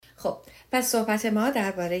خب پس صحبت ما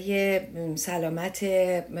درباره سلامت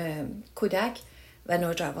کودک و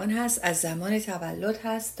نوجوان هست، از زمان تولد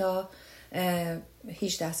هست تا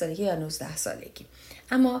 18 سالگی یا 19 سالگی.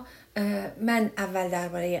 اما من اول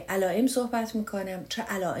درباره علائم صحبت میکنم. چه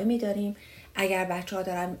علائمی داریم؟ اگر بچه ها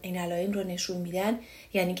دارن این علائم رو نشون میدن،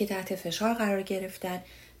 یعنی که تحت فشار قرار گرفتن،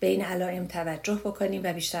 به این علائم توجه بکنیم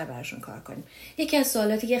و بیشتر براشون کار کنیم. یکی از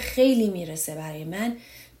سوالاتی که خیلی میرسه برای من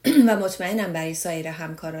و مطمئنم برای سایر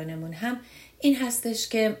همکارانمون هم این هستش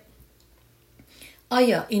که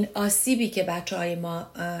آیا این آسیبی که بچه‌های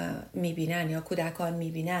ما میبینن یا کودکان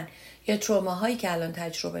میبینن یا تروماهایی که الان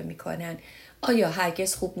تجربه میکنن آیا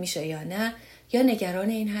هرگز خوب میشه یا نه، یا نگران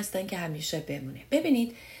این هستن که همیشه بمونه.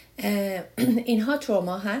 ببینید اینها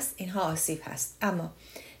تروما هست، اینها آسیب هست، اما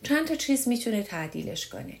چند تا چیز میتونه تعدیلش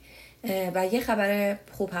کنه و یه خبر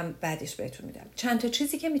خوب هم بعدش بهتون میدم. چند تا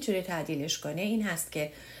چیزی که میتونه تعدیلش کنه این هست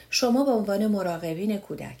که شما به عنوان مراقبین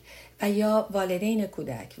کودک و یا والدین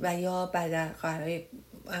کودک و یا برادرای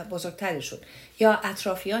بزرگترشون یا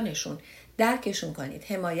اطرافیانشون درکشون کنید،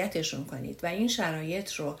 حمایتشون کنید و این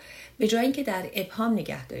شرایط رو به جای اینکه در ابهام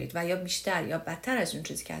نگه دارید و یا بیشتر یا بدتر از اون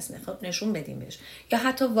چیزی که هست نشون بدیم بهش، یا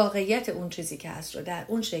حتی واقعیت اون چیزی که هست رو در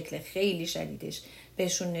اون شکل خیلی شدیدش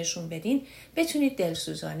بهشون نشون بدین، بتونید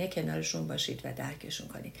دلسوزانه کنارشون باشید و درکشون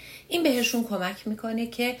کنید. این بهشون کمک میکنه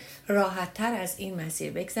که راحت‌تر از این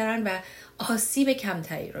مسیر بگذرن و آسیب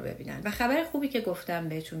کمتری رو ببینن. و خبر خوبی که گفتم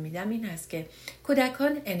بهتون میدم این هست که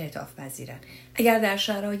کودکان انعطاف پذیرن. اگر در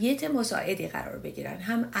شرایط مساعدی قرار بگیرن،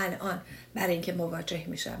 هم الان برای اینکه مواجه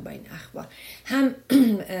میشن با این اخبار، هم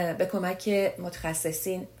به کمک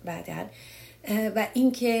متخصصین بعداً و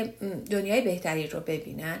اینکه دنیای بهتری رو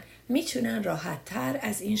ببینن، میتونن راحت تر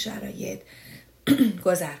از این شرایط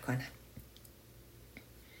گذر کنن.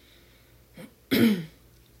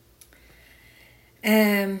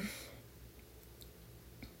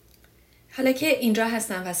 حالا که اینجا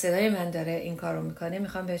هستم و صدای من داره این کار رو میکنه،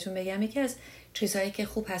 میخوام بهتون بگم یکی از چیزهایی که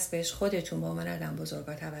خوب هست بهش خودتون به عنوان آدم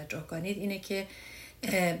بزرگا توجه کنید اینه که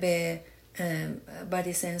به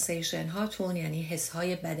بادی سنسیشن هاتون، یعنی حس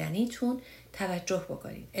های بدنیتون توجه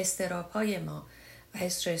بکنید. اضطراب های ما و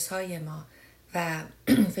استرس های ما و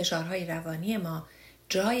فشارهای روانی ما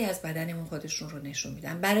جایی از بدنمون خودشون رو نشون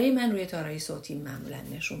میدن. برای من روی تارای صوتی معمولا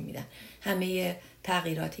نشون میدن همه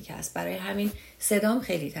تغییراتی که هست، برای همین صدام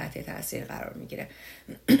خیلی تحت تاثیر قرار میگیره.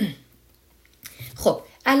 خب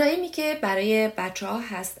علائمی که برای بچه ها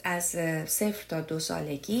هست از 0 تا 2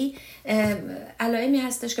 سالگی، علائمی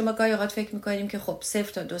هستش که ما گاهی اوقات فکر میکنیم که خب 0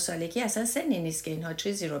 تا 2 سالگی اصلا سنی نیست که اینها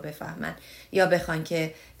چیزی رو بفهمن یا بخوان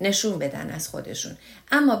که نشون بدن از خودشون.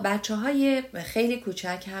 اما بچه های خیلی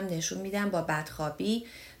کوچک هم نشون میدن با بدخوابی،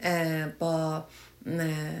 با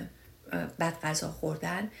بد غذا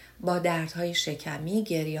خوردن، با دردهای شکمی،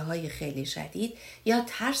 گریه های خیلی شدید یا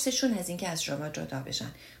ترسشون از اینکه از شما جدا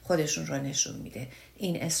بشن خودشون رو نشون میده.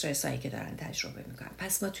 این استرس هایی که دارن تجربه میکنن.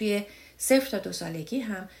 پس ما توی 0 تا 2 سالگی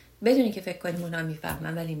هم بدونی که فکر کنیم اونا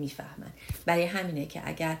میفهمن، ولی میفهمن. برای همینه که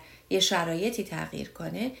اگر یه شرایطی تغییر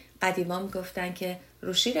کنه، قدیما میگفتن که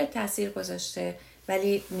رو شیرت تاثیر گذاشته،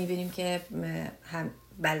 ولی میبینیم که هم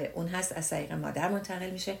بله اون هست از طریق مادر منتقل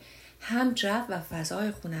میشه، هم جو و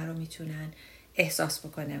فضای خونه رو میتونن احساس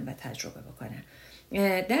بکنن و تجربه بکنن.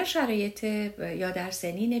 در شرایط یا در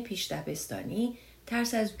سنین پیش دبستانی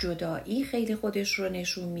ترس از جدایی خیلی خودش رو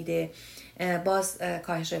نشون میده. باز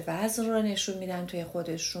کاهش وزن رو نشون میدن توی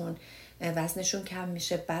خودشون، وزنشون کم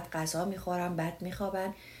میشه، بد غذا میخورن، بد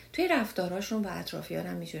میخوابن. توی رفتاراشون با اطرافیان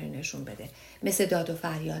هم میتونه نشون بده، مثل داد و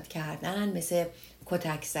فریاد کردن، مثل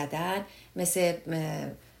کتک زدن، مثل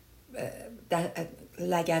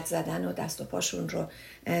لگد زدن و دست و پاشون رو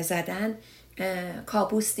زدن،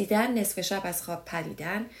 کابوس دیدن، نصف شب از خواب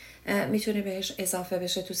پریدن میتونه بهش اضافه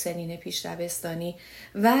بشه تو سنین پیش دبستانی.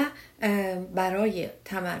 و برای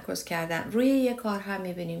تمرکز کردن روی یک کار هم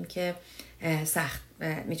میبینیم که سخت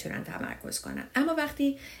میتونن تمرکز کنن. اما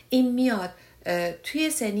وقتی این میاد توی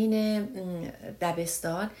سنین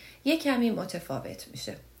دبستان یک کمی متفاوت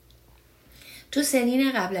میشه. تو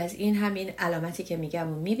سنین قبل از این همین علامتی که میگم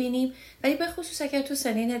رو میبینیم، ولی به خصوص اگر تو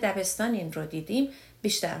سنین دبستان این رو دیدیم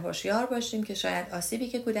بیشتر هوشیار باشیم که شاید آسیبی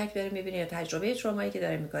که کودک داره میبینه یا تجربه ترومایی که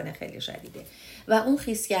داره میکنه خیلی شدیده و اون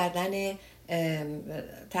خیس کردن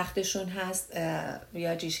تختشون هست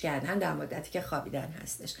یا جیش کردن در مدتی که خوابیدن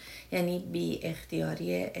هستش، یعنی بی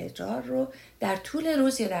اختیاری ادرار رو در طول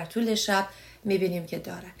روز یا در طول شب میبینیم که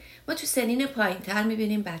دارن. ما تو سنین پایین تر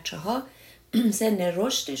میبینیم بچه ها سن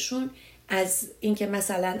رشدشون از اینکه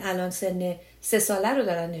مثلا الان سن 3 ساله رو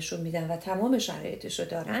دارن نشون میدن و تمام شرایطش رو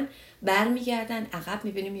دارن، برمیگردن عقب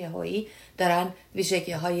میبینیم یهویی دارن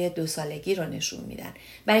ویژگی‌های 2 سالگی رو نشون میدن.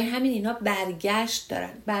 برای همین اینا برگشت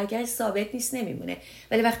دارن. برگشت ثابت نیست، نمیمونه،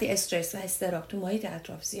 ولی وقتی استرس و اضطراب تو محیط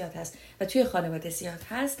اطراف زیاد هست و توی خانواده زیاد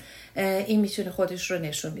هست، این میتونه خودش رو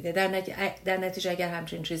نشون میده. در نتیجه اگر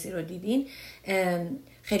همچین چیزی رو دیدین،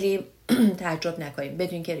 خیلی تعجب نکنیم،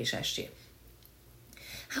 بدون که ریشش چیه.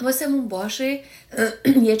 حواسمون باشه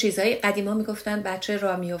یه چیزایی قدیما میگفتن بچه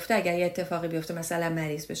راه میفته اگر یه اتفاقی بیفته، مثلا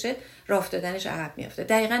مریض بشه، راه افتادنش عقب میفته.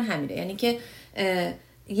 دقیقاً همینه، یعنی که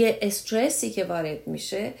یه استرسی که وارد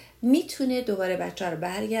میشه میتونه دوباره بچه رو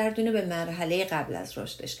برگردونه به مرحله قبل از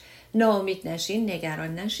رشدش. ناامید نشین،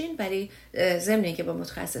 نگران نشین، ولی ضمن که با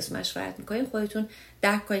متخصص مشورت میکنین خودتون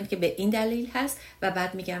درک کنید که به این دلیل هست و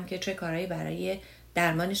بعد میگم که چه کارهایی برای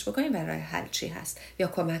درمانش بکنید، برای حل چی هست، یا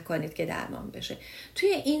کمک کنید که درمان بشه. توی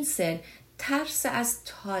این سن ترس از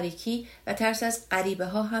تاریکی و ترس از غریبه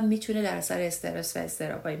ها هم میتونه در اثر استرس و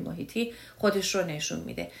اضطراب‌های محیطی خودش رو نشون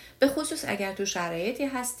میده. به خصوص اگر تو شرایطی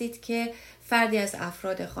هستید که فردی از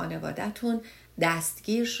افراد خانواده‌تون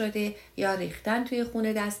دستگیر شده یا ریختن توی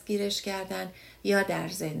خونه دستگیرش کردن یا در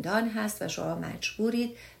زندان هست و شما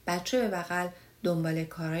مجبورید بچه به بغل دنبال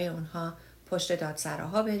کارهای اونها پشت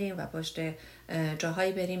دادسراها بریم و پشت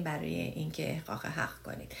جاهایی بریم برای اینکه احقاق حق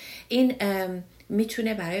کنید. این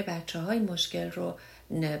میتونه برای بچه‌های مشکل رو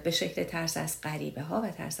به شکل ترس از غریبه ها و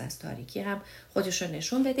ترس از تاریکی هم خودش رو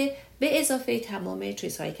نشون بده، به اضافه تمام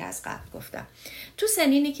چیزهایی که از قبل گفتم. تو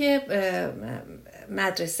سنینی که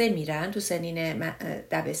مدرسه میرن، تو سنین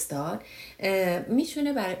دبستان،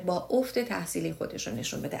 میتونه با افت تحصیلی خودش رو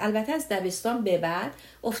نشون بده. البته از دبستان به بعد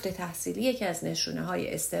افت تحصیلی یکی از نشونه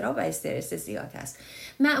های اضطراب و استرس زیاد هست.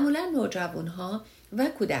 معمولا نوجوانها و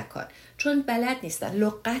کودکان چون بلد نیستن،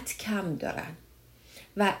 لغت کم دارن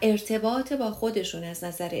و ارتباط با خودشون از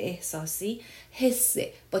نظر احساسی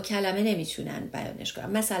حسه، با کلمه نمیتونن بیانش کنن.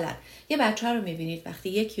 مثلا یه بچه رو میبینید وقتی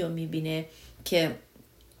یکی رو میبینه که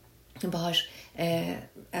باهاش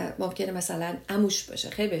ممکنه مثلا عموش باشه،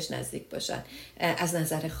 خیلی بهش نزدیک باشن از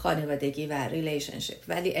نظر خانوادگی و ریلیشنشیپ،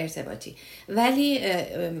 ولی ارتباطی، ولی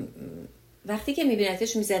وقتی که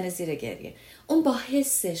میبینتش میزنه زیر گریه، اون با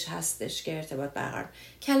حسش هستش که ارتباط برقرار،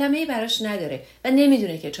 کلمه‌ای براش نداره و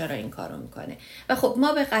نمیدونه که چرا این کارو میکنه. و خب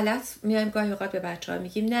ما به غلط میایم گاهی اوقات به بچه‌ها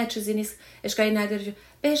میگیم نه چیزی نیست، اشکالی نداره،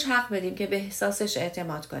 بهش حق بدیم که به احساسش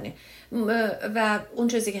اعتماد کنه و اون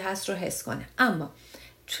چیزی که هست رو حس کنه. اما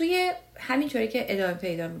توی همینطوری که ادامه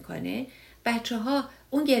پیدا میکنه، بچه‌ها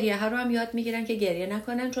اون گریه ها رو هم یاد میگیرن که گریه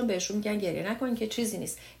نکنن، چون بهشون میگن گریه نکن که چیزی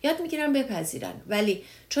نیست. یاد میگیرن بپذیرن، ولی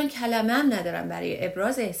چون کلمه هم ندارن برای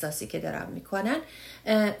ابراز احساسی که دارن میکنن،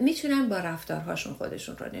 میتونن با رفتارهاشون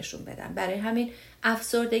خودشون رو نشون بدن. برای همین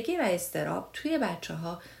افسردگی و اضطراب توی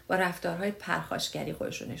بچه‌ها با رفتارهای پرخاشگری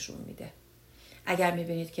خودشون نشون میده. اگر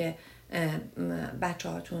میبینید که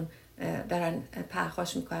بچه‌هاتون دارن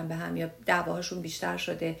پرخاش میکنن به هم، یا دعواهاشون بیشتر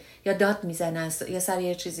شده، یا داد میزنن، یا سر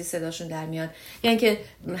یه چیزی صداشون در میاد، یعنی که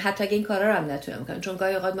حتی اگه این کارا رو هم نتونن میکنن، چون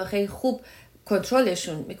گاهی اوقات ما خیلی خوب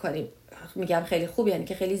کنترلشون میکنیم. میگم خیلی خوب یعنی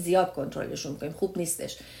که خیلی زیاد کنترلشون میکنیم، خوب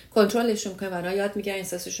نیستش. کنترلشون میکنیم و اونا یاد میگیرن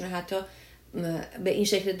احساسشون رو حتی به این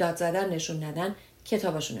شکل داد زدن نشون ندن،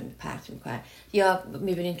 کتاباشون رو پرت میکنن، یا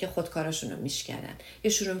میبینین که خودکاراشون رو میشکنن،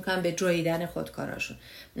 یا شروع میکنن به جویدن خودکاراشون.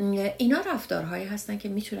 اینا رفتارهایی هستن که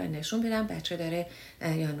میتونن نشون بدن بچه داره،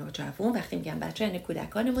 یا نوجوان، وقتی میگم بچه یعنی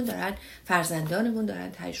کودکانمون دارن، فرزندانمون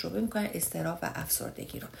دارن تجربه میکنن اضطراب و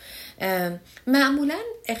افسردگی رو. معمولا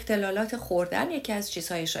اختلالات خوردن یکی از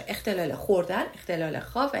چیزهایش، اختلال خوردن، اختلال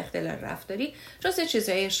خواب و اختلال رفتاری جزو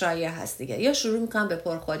چیزهای شایع هست دیگه. یا شروع میکنن به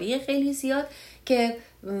پرخوری خیلی زیاد که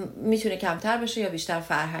میتونه کمتر باشه یا بیشتر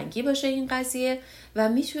فرهنگی باشه این قضیه، و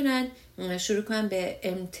میتونن شروع کنن به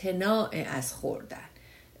امتناع از خوردن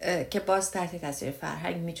که باز تحت تاثیر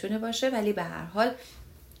فرهنگ میتونه باشه، ولی به هر حال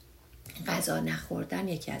غذا نخوردن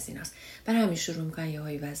یکی از ایناست. برای همین شروع میکنن یه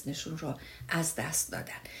های وزنشون رو از دست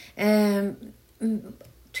دادن.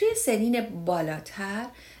 توی سنین بالاتر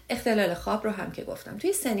اختلال خواب رو هم که گفتم،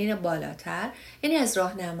 توی سنین بالاتر یعنی از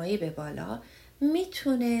راهنمایی به بالا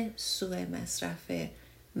میتونه سوء مصرف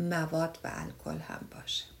مواد و الکل هم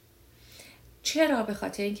باشه. چرا؟ به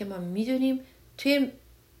خاطر اینکه ما میدونیم توی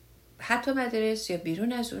حتی مدارس یا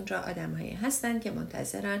بیرون از اونجا آدم‌هایی هستن که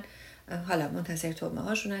منتظر طعمه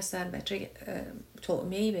هاشون هستن. بچه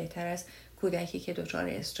طعمه‌ای بهتر از کودکی که دچار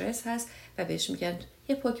استرس هست و بهش میگن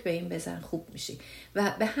یه پک به این بزن خوب میشی.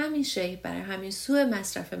 و به همین شکل برای همین سوء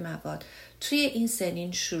مصرف مواد توی این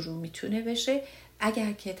سنین شروع میتونه بشه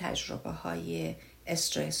اگر که تجربه های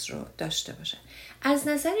استرس رو داشته باشن. از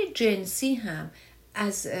نظر جنسی هم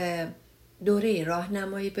از دوره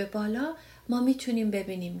راهنمایی به بالا ما میتونیم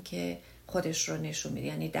ببینیم که خودش رو نشون میده،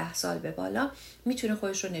 یعنی 10 سال به بالا میتونه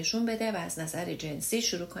خودش رو نشون بده و از نظر جنسی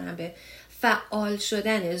شروع کنن به فعال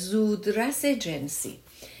شدن زودرس جنسی.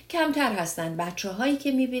 کمتر هستن بچه هایی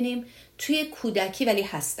که میبینیم توی کودکی ولی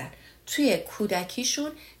هستن توی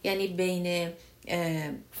کودکیشون، یعنی بین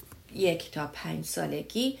 1 تا 5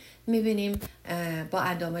 سالگی میبینیم با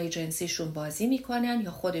اندامای جنسیشون بازی میکنن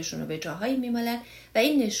یا خودشون رو به جاهایی میمالن و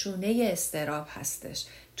این نشونه اضطراب هستش.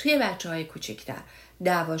 توی بچه های کوچکتر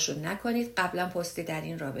دعواشون نکنید. قبلا پستی در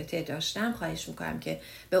این رابطه داشتم، خواهش میکنم که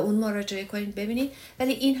به اون مراجعه کنید ببینید،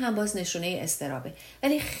 ولی این هم باز نشونه اضطرابه.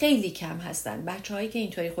 ولی خیلی کم هستن بچه هایی که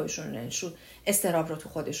اینطوری خودشون نشون اضطراب رو تو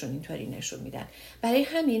خودشون اینطوری نشون میدن. برای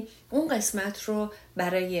همین اون قسمت رو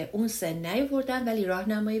برای اون سن نیاوردن، ولی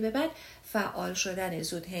راهنمایی به بعد فعال شدن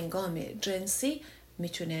زود هنگام جنسی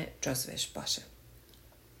میتونه جزوش باشه.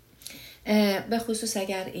 به خصوص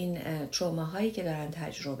اگر این تروماهایی که دارن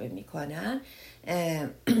تجربه میکنن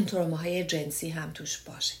تروماهای جنسی هم توش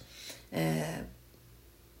باشه.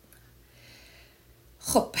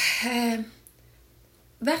 خب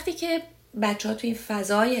وقتی که بچه ها توی این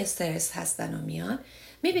فضای استرس هستن و میان،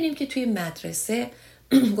 میبینیم که توی مدرسه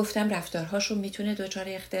گفتم رفتارهاشون میتونه دچار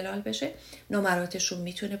اختلال بشه، نمراتشون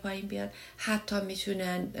میتونه پایین بیاد، حتی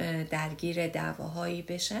میتونن درگیر دعواهایی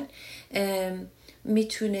بشن،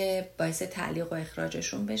 میتونه باعث تعلیق و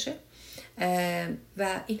اخراجشون بشه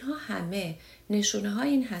و اینها همه نشونه های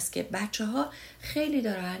این هست که بچه ها خیلی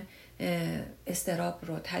دارن اضطراب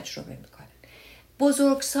رو تجربه میکنن.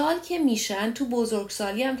 بزرگسال که میشن، تو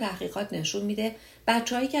بزرگسالی هم تحقیقات نشون میده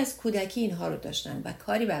بچه‌هایی که از کودکی اینها رو داشتن و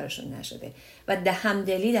کاری براشون نشده و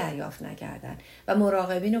همدلی دریافت نکردن و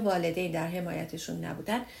مراقبین و والدین در حمایتشون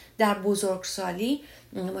نبودن، در بزرگسالی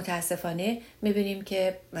متاسفانه میبینیم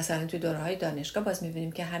که مثلا توی دوره‌های دانشگاه باز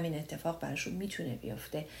میبینیم که همین اتفاق براشون میتونه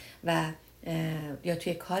بیفته و یا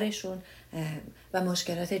توی کارشون و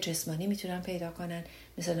مشکلات جسمانی میتونن پیدا کنن،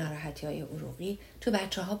 مثل ناراحتی‌های عروقی. تو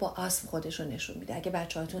بچه‌ها با آسم خودشون نشون میده. اگه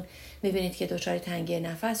بچه‌هاتون میبینید که دچار تنگی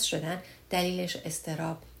نفس شدن، دلیلش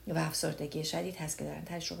اضطراب و افسردگی شدید هست که دارن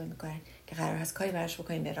تجربه میکنن که قرار هست کاری براش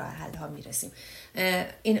بکنیم، به راه حل ها میرسیم.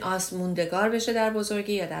 این آسم موندگار بشه در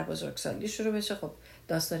بزرگی یا در بزرگسالی شروع بشه، خب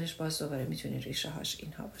داستانش باز دوباره میتونه ریشه هاش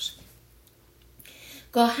اینها باشه.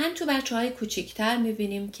 گاهن تو بچه‌های کوچیک‌تر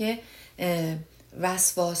می‌بینیم که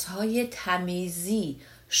وسواس‌های تمیزی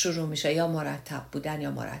شروع میشه، یا مرتب بودن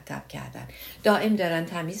یا مرتب کردن، دائم دارن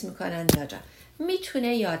تمیز میکنن یا جا.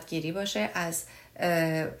 میتونه یادگیری باشه از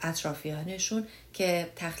اطرافیانشون که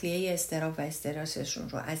تخلیه اضطراب و استرسشون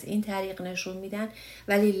رو از این طریق نشون میدن،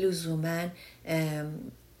 ولی لزوماً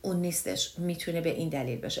اون نیستش، میتونه به این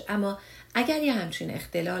دلیل باشه. اما اگر یه همچین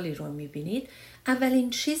اختلالی رو میبینید، اولین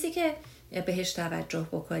چیزی که بهش توجه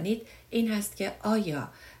بکنید این هست که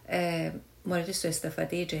آیا مورد سوء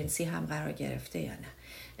استفاده جنسی هم قرار گرفته یا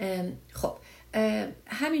نه. خب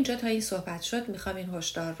همینجا تا این صحبت شد میخوام این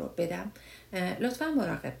هشدار رو بدم، لطفا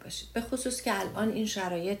مراقب باشید، به خصوص که الان این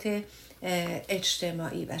شرایط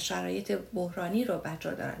اجتماعی و شرایط بحرانی رو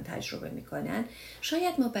بچه‌ها دارن تجربه میکنن.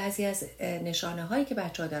 شاید ما بعضی از نشانه هایی که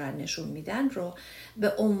بچه‌ها دارن نشون میدن رو به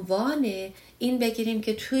عنوان این بگیریم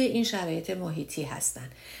که توی این شرایط محیطی هستن،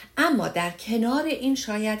 اما در کنار این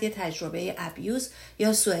شاید یه تجربه ابیوز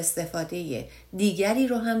یا سوء استفاده دیگری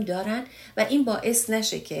رو هم دارن و این باعث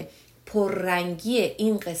نشه که پررنگی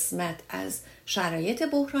این قسمت از شرایط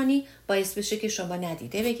بحرانی باعث بشه که شما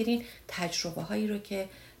ندیده بگیرین تجربه هایی رو که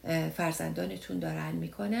فرزندانتون دارن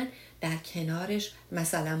میکنن در کنارش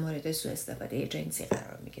مثلا مورد سوء استفاده جنسی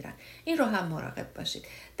قرار میگیرن. این رو هم مراقب باشید.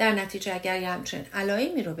 در نتیجه اگر یه همچین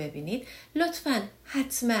علائمی رو ببینید، لطفاً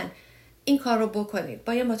حتماً این کار رو بکنید،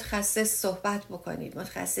 با یه متخصص صحبت بکنید،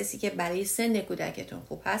 متخصصی که برای سن کودکتون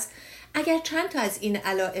خوب هست. اگر چند تا از این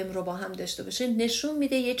علائم رو با هم داشته باشه، نشون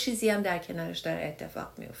میده یه چیزی هم در کنارش داره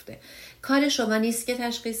اتفاق میفته. کار شما نیست که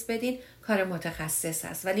تشخیص بدین، کار متخصص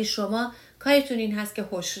هست، ولی شما کارتون این هست که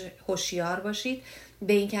هوشیار باشید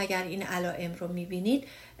به این که اگر این علائم رو میبینید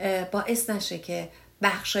باعث نشه که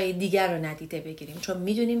بخشای دیگر رو ندیده بگیریم، چون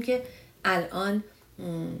میدونیم که الان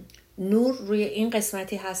نور روی این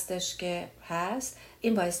قسمتی هستش که هست،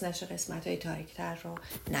 این باعث نشه قسمت‌های تاریک‌تر رو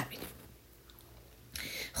نبینیم.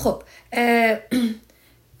 خب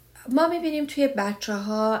ما میبینیم توی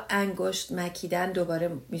بچه‌ها انگشت مکیدن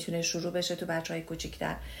دوباره میتونه شروع بشه تو بچه‌های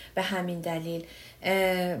کوچیک‌تر. به همین دلیل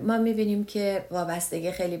ما میبینیم که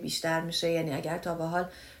وابستگی خیلی بیشتر میشه. یعنی اگر تا به حال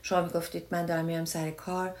شما میگفتید من دارم میام سر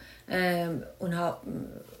کار، اونها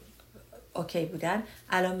اوکی بودن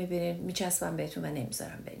الان میبینین میچسبن بهتون و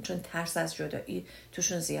نمیذارن برین، چون ترس از جدایی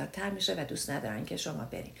توشون زیادتر میشه و دوست ندارن که شما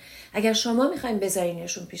برین. اگر شما میخواین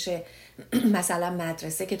بذارینشون پیش مثلا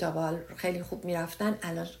مدرسه که تا به حال خیلی خوب میرفتن،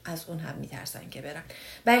 الان از اون هم میترسن که برن،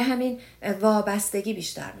 برای همین وابستگی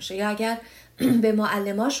بیشتر میشه. یا اگر به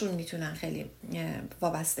معلماشون میتونن خیلی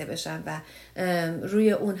وابسته بشن و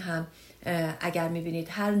روی اون هم اگر میبینید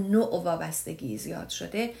هر نوع وابستگی زیاد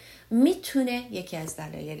شده، میتونه یکی از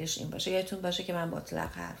دلایلش این باشه. یادتون باشه که من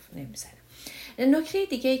مطلق حرف نمیزنم. نکته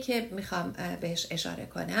دیگه که میخوام بهش اشاره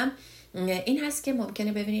کنم این هست که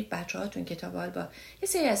ممکنه ببینید بچه هاتون که تا به حال با یه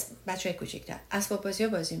سری از بچه های کوچیک‌تر اسباب بازی ها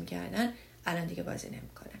بازی میکردن، الان دیگه بازی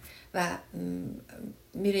نمیکنن و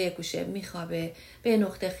میره یه گوشه میخوابه، به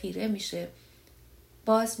نقطه خیره میشه.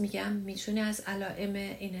 باز میگم میتونه از علائم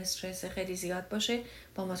این استرس خیلی زیاد باشه.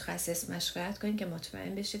 با متخصص مشورت کنید که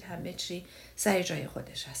مطمئن بشید همه چی سر جای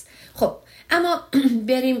خودش هست. خب اما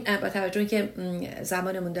بریم با توجه که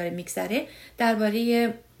زمانمون داره میگذره درباره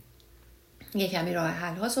یه کمی راه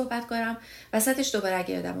حل ها صحبت کنم. وسطش دوباره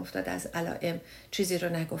اگه یادم افتاد از علائم چیزی رو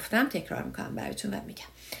نگفتم تکرار میکنم براتون و میگم.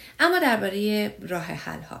 اما درباره راه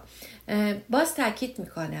حل ها باز تاکید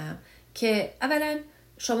میکنم که اولا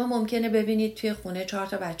شما ممکنه ببینید توی خونه 4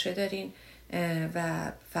 تا بچه دارین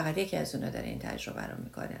و فقط یکی از اونا داره این تجربه رو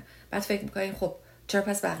میکنه. بعد فکر میکنین خب چرا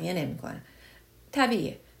پس بقیه نمیکنن؟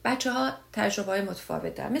 طبیعیه، بچه ها تجربه های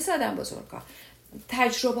متفاوت دارن، مثل آدم بزرگا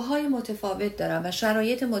تجربه های متفاوت دارن و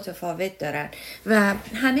شرایط متفاوت دارن و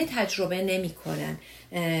همه تجربه نمی کنن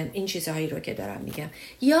این چیزهایی رو که دارم میگم،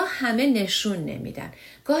 یا همه نشون نمیدن.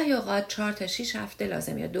 گاهی اوقات 4 تا 6 هفته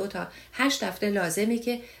لازم یا 2 تا 8 هفته لازمی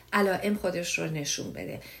که علائم خودش رو نشون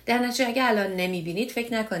بده. در نتیجه اگه الان نمیبینید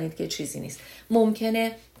فکر نکنید که چیزی نیست.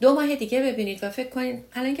 ممکنه 2 ماه دیگه ببینید و فکر کنید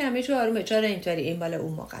الان که همه چی آرومه، چرا اینطوری؟ این بالا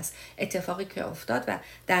اون موقع است اتفاقی که افتاد و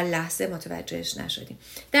در لحظه متوجهش نشدیم.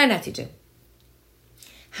 در نتیجه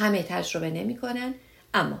همه تجربه نمی کنن،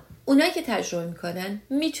 اما اونایی که تجربه میکنن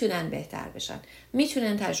میتونن بهتر بشن،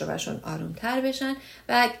 میتونن تجربهشون آرومتر بشن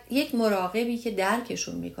و یک مراقبی که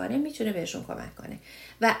درکشون میکنه میتونه بهشون کمک کنه.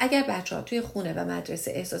 و اگر بچه ها توی خونه و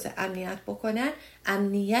مدرسه احساس امنیت بکنن،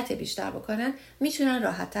 امنیت بیشتر بکنن، میتونن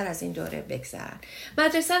راحتتر از این دوره بگذرن.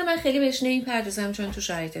 مدرسه رو من خیلی بهش نمیپردازم چون تو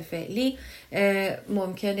شرایط فعلی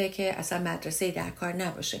ممکنه که اصلا مدرسه در کار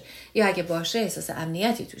نباشه یا اگه باشه احساس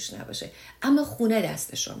امنیتی توش نباشه. اما خونه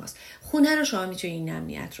دست شماست. خونه رو شما میتونید این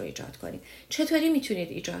امنیت رو ایجاد کنید. چطوری میتونید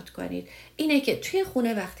ایجاد کنید؟ اینه که توی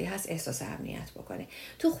خونه وقتی هست احساس امنیت بکنه.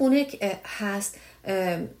 تو خونه هست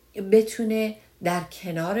بتونه در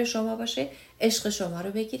کنار شما باشه، عشق شما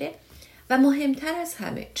رو بگیره. و مهمتر از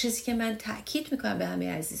همه چیزی که من تأکید میکنم به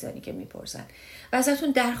همه عزیزانی که میپرسن و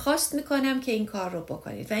ازتون درخواست میکنم که این کار رو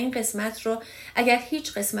بکنید و این قسمت رو اگر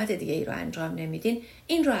هیچ قسمت دیگه ای رو انجام نمیدین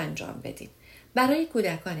این رو انجام بدین. برای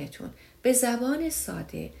کودکانتون به زبان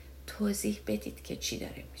ساده توضیح بدید که چی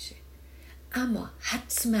داره میشه. اما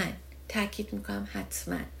حتما تأکید میکنم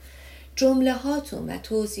حتما جمله هاتون و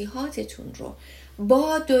توضیحاتتون رو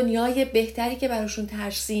با دنیای بهتری که براشون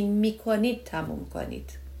ترسیم میکنید تموم کنید.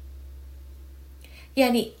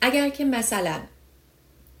 یعنی اگر که مثلا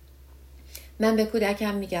من به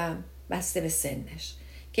کودکم میگم بسته به سنش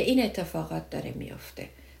که این اتفاقات داره میفته،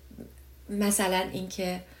 مثلا این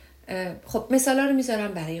که خب مثالا رو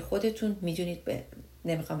میذارم برای خودتون، میدونید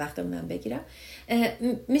نمیخوام وقتمونم بگیرم،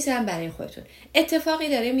 میذارم برای خودتون. اتفاقی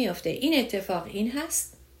داره میفته، این اتفاق این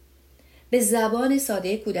هست، به زبان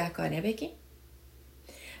ساده کودکانه بگیم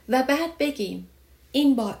و بعد بگیم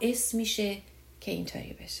این باعث میشه که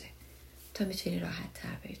اینطوری بشه. تا میتونی راحت تر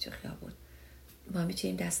بری تو خیابون، ما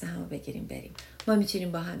میتونیم دست همو بگیریم بریم، ما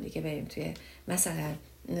میتونیم با هم دیگه بریم توی مثلا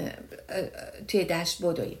توی دشت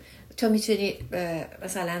بدویم، تو میتونی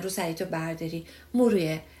مثلا رو سریتو برداری مو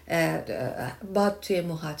روی باد توی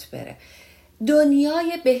موهات بره.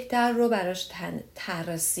 دنیای بهتر رو براش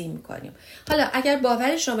ترسیم کنیم. حالا اگر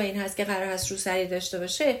باور شما این هست که قرار هست رو سری داشته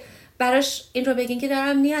باشه، براش این رو بگین که در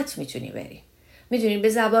امنیت میتونی بری، میتونین به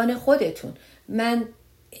زبان خودتون. من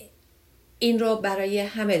این رو برای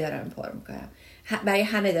همه دارم پر میکنم، برای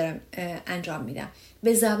همه دارم انجام میدم.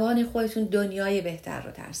 به زبان خودتون دنیای بهتر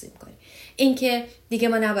رو ترسیم کنید. این که دیگه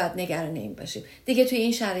ما نباید نگران این باشیم، دیگه توی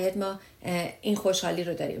این شرایط ما این خوشحالی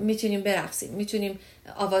رو داریم، میتونیم برقصیم، میتونیم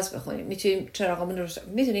آواز بخونیم، میتونیم چراغمون رو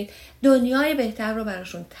میتونید دنیای بهتر رو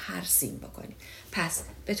براشون ترسیم بکنیم. پس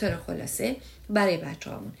به طور خلاصه برای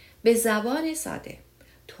بچه‌هامون به زبان ساده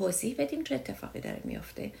توضیح بدیم چه اتفاقی داره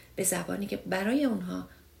میفته، به زبانی که برای اونها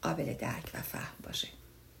قابل درک و فهم باشه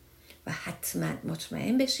و حتما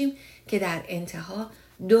مطمئن بشیم که در انتها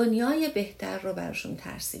دنیای بهتر رو براشون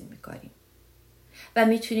ترسیم میکنیم و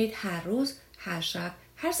میتونید هر روز، هر شب،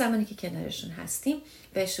 هر زمانی که کنارشون هستیم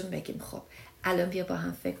بهشون بگیم خب الان بیا با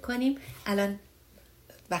هم فکر کنیم، الان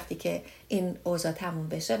وقتی که این اوضاع تموم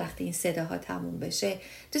بشه، وقتی این صداها تموم بشه،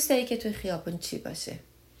 دوست داری که توی خیابون چی باشه؟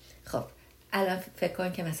 خب الان فکر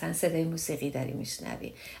کن که مثلا صدای موسیقی داری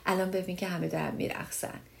میشنوی، الان ببین که همه دارن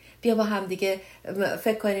میرقصن، بیا با هم دیگه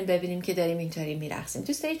فکر کنیم ببینیم که داریم اینطوری میرقصیم،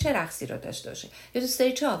 دوست داری چه رقصی رو داشته باشه یا دوست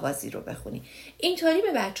داری چه آوازی رو بخونی. اینطوری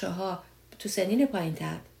به بچه‌ها تو سنین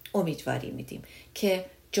پایین‌تر امیدواری میدیم که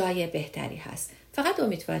جای بهتری هست. فقط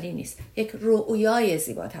امیدواری نیست، یک رؤیای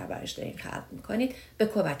زیباتر براش دارین خلق میکنید به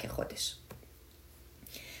کمک خودش.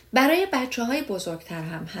 برای بچه‌های بزرگتر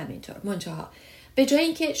هم همینطور. منتها به جای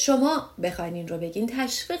اینکه شما بخواین این رو بگین،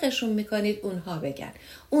 تشویقشون میکنید اونها بگن.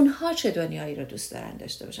 اونها چه دنیایی رو دوست دارن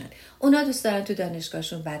داشته باشن. اونها دوست دارن تو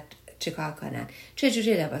دانشگاهشون بعد چیکار کنن، چه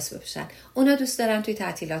جوری لباس بپوشن. اونها دوست دارن توی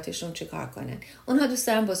تعطیلاتشون چیکار کنن. اونها دوست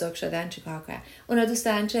دارن بزرگ شدن چیکار کنن. اونها دوست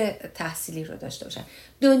دارن چه تحصیلی رو داشته باشن.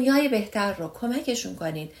 دنیای بهتر رو کمکشون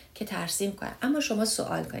کنید که ترسیم کنن. اما شما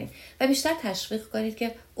سوال کنید و بیشتر تشویق کنید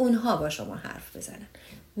که اونها با شما حرف بزنن.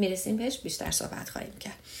 میرسیم بهش، بیشتر صحبت خواهیم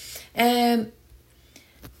کرد.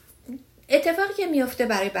 اتفاقی که میفته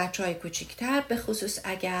برای بچه‌های کوچیک‌تر، به خصوص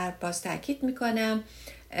اگر باز تاکید میکنم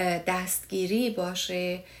دستگیری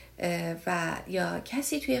باشه و یا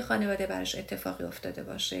کسی توی خانواده براش اتفاقی افتاده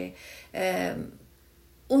باشه،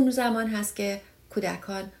 اون زمان هست که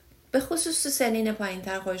کودکان به خصوص سنین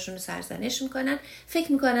پایین‌تر خودشون رو سرزنش میکنن،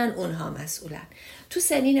 فکر میکنن اونها مسئولن. تو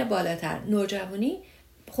سنین بالاتر، نوجوانی،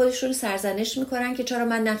 خودشون سرزنش میکنن که چرا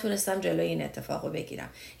من نتونستم جلوی این اتفاق رو بگیرم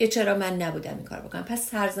یا چرا من نبودم این کار بکنم. پس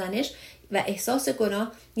سرزنش و احساس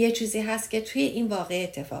گناه یه چیزی هست که توی این واقعه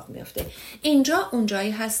اتفاق میفته. اینجا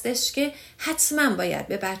اونجایی هستش که حتما باید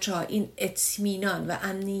به بچه ها این اطمینان و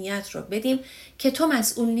امنیت رو بدیم که تو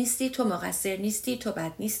مسئول نیستی، تو مقصر نیستی، تو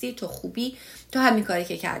بد نیستی، تو خوبی، تو همین کاری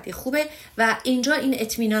که کردی خوبه. و اینجا این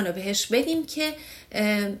اطمینان رو بهش بدیم که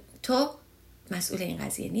تو مسئول این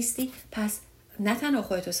قضیه نیستی. پس نه تنها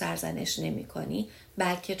خودتو سرزنش نمی کنی،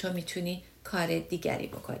 بلکه تو میتونی کار دیگری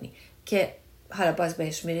بکنی که حالا باز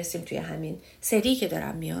بهش میرسیم توی همین سری که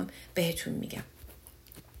دارم میام بهتون میگم.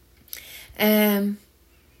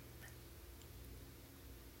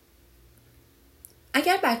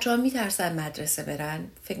 اگر بچه ها میترسن مدرسه برن،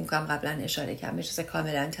 فکر میکنم قبلا اشاره کردم، یه چیز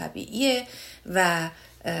کاملا طبیعیه و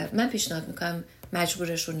من پیشنهاد میکنم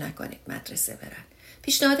مجبورشون نکنید مدرسه برن.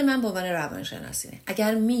 پیشنهاد من به عنوان روانشناسینه،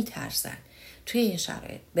 اگر میترسن توی این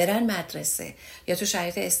شرایط برن مدرسه یا تو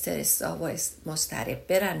شرایط استرس و مضطرب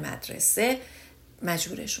برن مدرسه،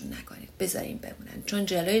 مجبورشون نکنید، بذارین بمونن، چون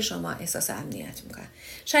جلوی شما احساس امنیت میکنن.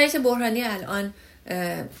 شرایط بحرانی الان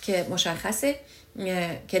که مشخصه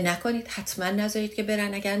که نکنید، حتما نذارید که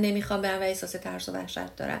برن اگر نمیخوان برن و احساس ترس و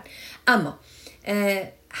وحشت دارن. اما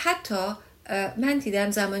حتی من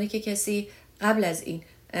دیدم زمانی که کسی قبل از این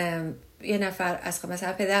یه نفر از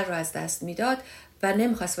مثلا پدر رو از دست میداد و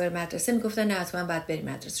نمیخواست بره مدرسه، میگفتن نه حتما باید بری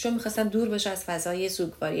مدرسه، چون میخواستن دور بشه از فضای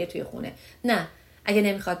سوگواری توی خونه. نه، اگه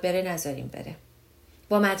نمیخواد بره نذاریم بره.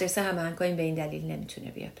 با مدرسه هم کنیم به این دلیل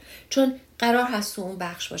نمیتونه بیاد، چون قرار هست تو اون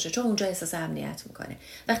بخش باشه، چون اونجا احساس امنیت میکنه.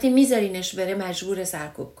 وقتی میذارینش بره مجبور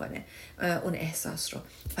سرکوب کنه اون احساس رو.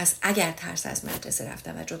 پس اگر ترس از مدرسه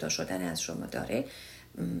رفتن و جدا شدن از شما داره،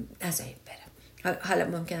 نذاریم بره. حالا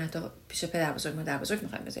ممکنه تا پیش پدر بزرگ مادر بزرگ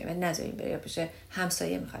میخوایم بذاریم ولی نذاریم بره، یا پیش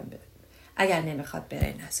همسایه میخوایم بره. اگر نمیخواد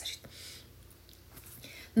بره نذارید.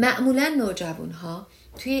 معمولا نوجوان ها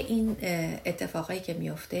توی این اتفاقایی که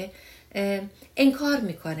میفته انکار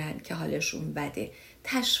میکنن که حالشون بده.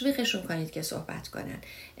 تشویقشون کنید که صحبت کنن.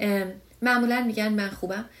 معمولا میگن من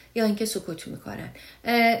خوبم یا اینکه سکوت میکنن.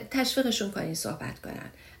 تشویقشون کنید صحبت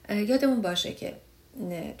کنن. یادمون باشه که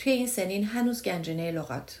توی این سنین هنوز گنجینه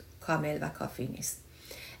لغات کامل و کافی نیست.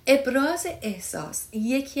 ابراز احساس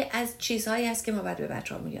یکی از چیزهایی است که ما باید به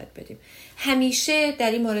بچه‌هامون یاد بدیم. همیشه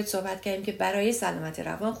در این مورد صحبت کردیم که برای سلامت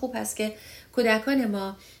روان خوب هست که کودکان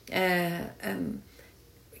ما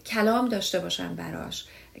کلام داشته باشن براش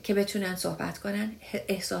که بتونن صحبت کنن،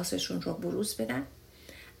 احساسشون رو بروز بدن.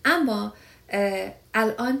 اما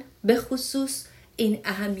الان به خصوص این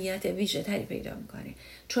اهمیت ویژه تری پیدا میکنه،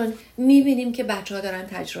 چون میبینیم که بچه ها دارن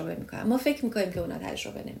تجربه میکنن. ما فکر میکنیم که اونا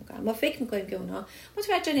تجربه نمیکنن، ما فکر میکنیم که اونها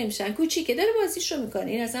متوجه نمیشن، کوچیکه داره بازیشو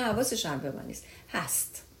میکنه، این اصلا حواسش هم به ما نیست.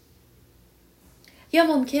 هست. یا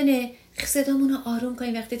ممکنه صدامون رو آروم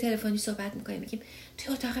کنیم وقتی تلفنی صحبت میکنیم، میگیم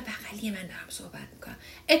توی اتاق بغلی من دارم صحبت میکنم.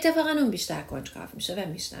 اتفاقا اون بیشتر کنجکاو میشه و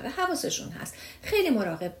میشنوه، حواسشون هست. خیلی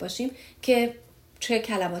مراقب باشیم که چه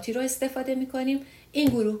کلماتی رو استفاده میکنیم. این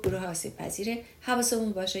گروه آسیب پذیره.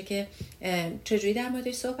 حواسمون باشه که چجوری در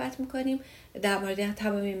موردش صحبت میکنیم، در مورد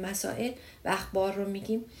تمام این مسائل و اخبار رو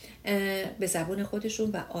میگیم به زبون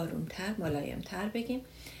خودشون و آرومتر ملایمتر بگیم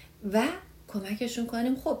و کمکشون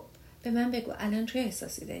کنیم. خب به من بگو الان چه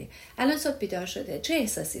احساسی داری؟ الان صبح بیدار شده چه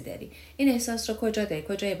احساسی داری؟ این احساس رو کجا داری؟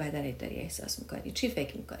 کجای بدنت داری احساس میکنی؟ چی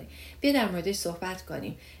فکر میکنی؟ بیا در موردش صحبت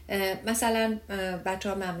کنیم. مثلا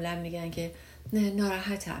بچه‌ها معمولا میگن که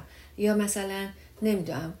ناراحتم، یا مثلا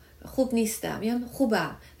نمیدونم خوب نیستم، یا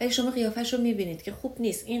خوبم، ولی شما قیافش رو میبینید که خوب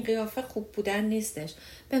نیست. این قیافه خوب بودن نیستش.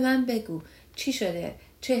 به من بگو چی شده؟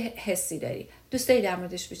 چه حسی داری؟ دوست داری در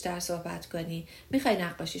موردش بیشتر صحبت کنی؟ میخوای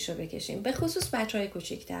نقاشیشو بکشیم؟ به خصوص بچهای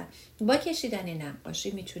کوچیک‌تر با کشیدن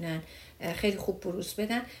نقاشی میتونن خیلی خوب بروز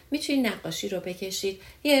بدن. میتونید نقاشی رو بکشید،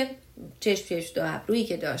 یه چشم دو ابرویی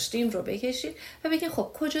که داشتیم رو بکشید و بگید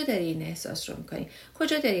خب کجا داری این احساس رو میکنی؟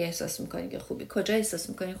 کجا داری احساس میکنی که خوبی؟ کجا احساس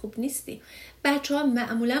میکنی خوب نیستی؟ بچه‌ها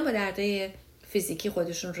معمولا با درده فیزیکی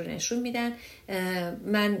خودشون رو نشون میدن.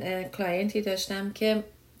 من کلاینتی داشتم که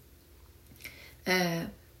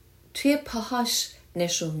توی پاهاش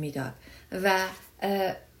نشون میداد و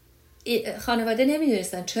خانواده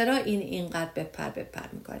نمیدونستن چرا این اینقدر بپر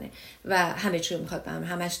میکنه و همه چی رو میخواد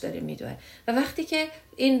همش داره میدوه. و وقتی که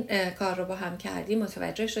این کار رو با هم کردیم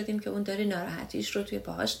متوجه شدیم که اون داره ناراحتیش رو توی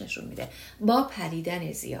پاهاش نشون میده با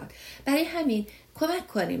پریدن زیاد. برای همین کمک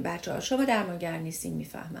کنیم بچه‌ها. شما درمانگر نیستین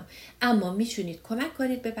میفهمم، اما میتونید کمک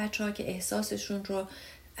کنید به بچه‌ها که احساسشون رو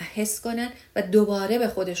حس کنن و دوباره به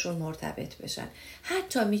خودشون مرتبط بشن.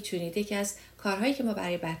 حتی میتونید یکی از کارهایی که ما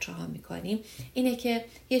برای بچه ها میکنیم اینه که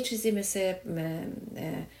یه چیزی مثل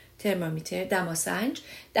ترمامیتر،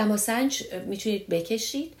 دماسنج میتونید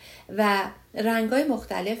بکشید و رنگای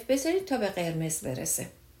مختلف بذارید تا به قرمز برسه.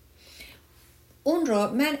 اون رو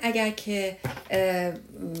من اگر که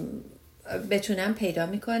بتونم پیدا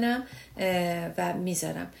میکنم و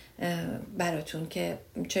میذارم براتون که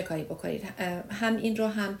چه کاری بکنید. هم این رو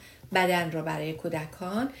هم بدن رو برای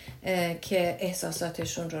کودکان که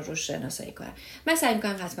احساساتشون رو روش شناسایی کنن. من سعی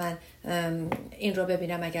میکنم حتما این رو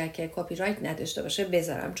ببینم اگر که کپی رایت نداشته باشه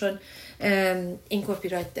بذارم، چون این کپی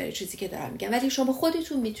رایت داره چیزی که دارم میگم. ولی شما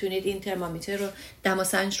خودتون میتونید این ترمامیتر رو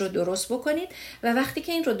دماسنج رو درست بکنید و وقتی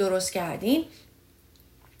که این رو درست کردین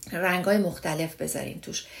رنگ‌های مختلف بذارین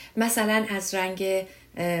توش. مثلا از رنگ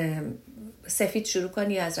سفید شروع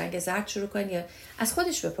کنی یا از رنگ زرد شروع کنی، یا از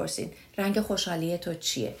خودش بپرسین رنگ خوشحالی تو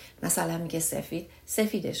چیه. مثلا میگه سفید،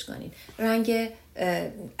 سفیدش کنین. رنگ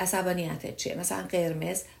عصبانیتت چیه؟ مثلا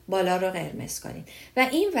قرمز، بالا رو قرمز کنین. و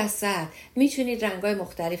این وسط میتونید رنگ‌های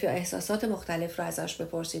مختلف یا احساسات مختلف رو ازش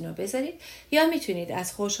بپرسین و بذارید، یا میتونید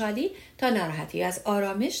از خوشحالی تا ناراحتی، از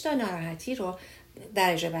آرامش تا ناراحتی رو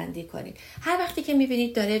درجه بندی کنید. هر وقتی که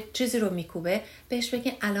میبینید داره چیزی رو میکوبه بهش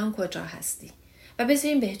بگید الان کجا هستی و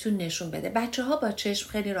بذارین بهتون نشون بده. بچه ها با چشم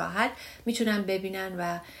خیلی راحت میتونن ببینن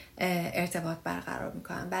و ارتباط برقرار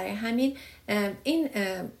میکنن. برای همین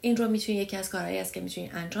این رو میتونید، یکی از کارهایی است که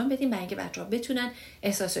میتونید انجام بدین برای اینکه بچه ها بتونن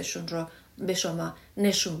احساسشون رو به شما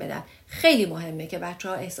نشون بدن. خیلی مهمه که بچه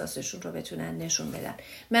ها احساسشون رو بتونن نشون بدن.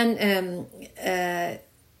 من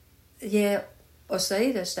یه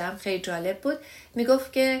استادی داشتم خیلی جالب بود.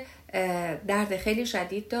 میگفت که درد خیلی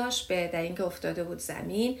شدید داشت در اینکه افتاده بود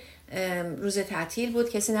زمین. روز تعطیل بود،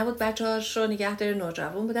 کسی نبود بچه‌هاش رو نگه داره،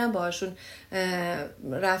 نوجوان بودن، باهاشون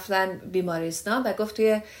رفتن بیمارستان و گفت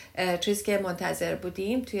توی چیز که منتظر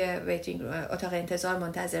بودیم، توی ویتینگ اتاق انتظار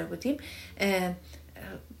منتظر بودیم،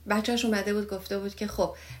 بچه‌اش اومده بود گفته بود که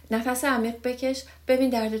خب نفس عمیق بکش، ببین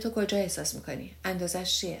درد تو کجا احساس میکنی،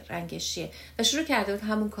 اندازش چیه، رنگش چیه. و شروع کرده بود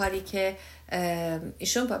همون کاری که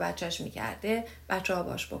ایشون با بچه‌اش میکرده بچه‌ها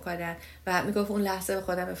باش بکنن و میگفت اون لحظه به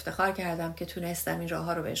خودم افتخار کردم که تونستم این راه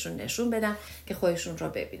ها رو بهشون نشون بدم که خودشون رو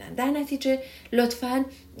ببینن. در نتیجه لطفاً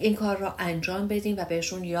این کار رو انجام بدین و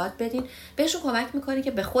بهشون یاد بدین. بهشون کمک میکنه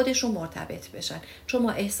که به خودشون مرتبط بشن، چون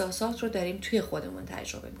ما احساسات رو داریم توی خودمون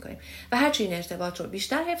تجربه میکنیم و هرچی این ارتباط رو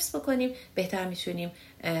بیشتر حفظ بکنیم بهتر میتونیم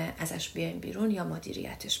ازش بیایم بیرون یا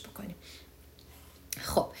مدیریتش بکنیم.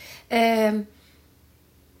 خب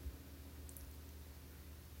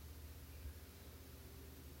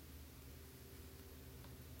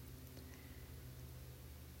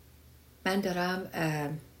من دارم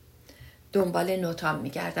دنبال نوتام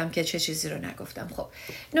میگردم که چه چیزی رو نگفتم. خب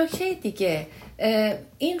نکته دیگه،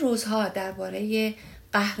 این روزها درباره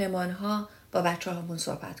قهرمان‌ها با بچه‌هامون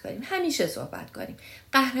صحبت کنیم. همیشه صحبت کنیم.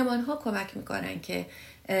 قهرمان‌ها کمک میکنن که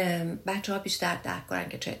بچه‌ها بیشتر درک کنن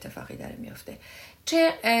که چه اتفاقی داره میفته.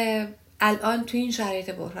 چه الان تو این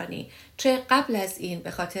شرایط بحرانی، چه قبل از این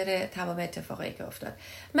به خاطر تمام اتفاقایی که افتاد.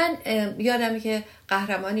 من یادمه که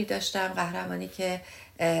قهرمانی داشتم، قهرمانی که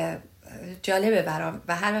جالبه برام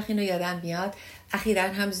و هر وقت اینو یادم میاد، اخیراً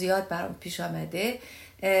هم زیاد برام پیش آمده.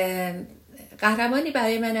 قهرمانی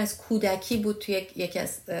برای من از کودکی بود توی یکی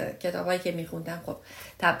از کتابایی که میخوندم. خب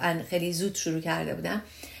طبعا خیلی زود شروع کرده بودم.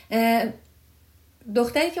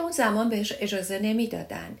 دختری که اون زمان بهش اجازه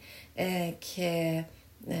نمیدادن که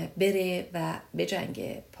بره و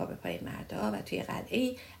بجنگه پا به پای مردا و توی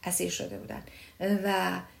قلعه‌ای اسیر شده بودن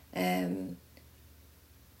و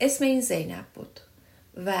اسم این زینب بود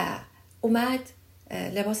و اومد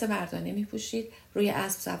لباس مردانه میپوشید، روی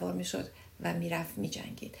اسب سوار میشد و میرفت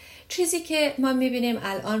میجنگید. چیزی که ما میبینیم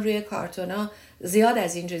الان روی کارتونا زیاد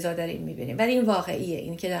از این چیزا داریم میبینیم، ولی این واقعیه.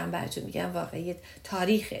 این که دارم براتون میگم واقعیه،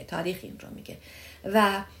 تاریخ این رو میگه.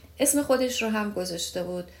 و اسم خودش رو هم گذاشته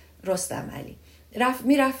بود رستم علی.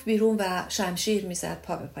 میرفت بیرون و شمشیر میزد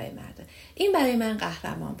پا به پای مردان. این برای من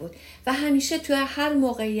قهرمان بود و همیشه توی هر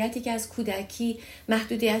موقعیتی که از کودکی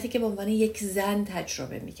محدودیتی که به عنوان یک زن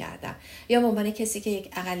تجربه میکردم یا به عنوان کسی که یک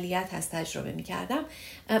اقلیت هست تجربه میکردم،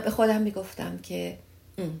 به خودم میگفتم که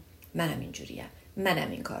منم اینجوریم،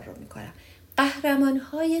 منم این کار رو میکنم.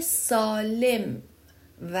 قهرمانهای سالم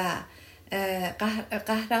و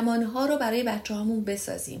قهرمانها رو برای بچه هامون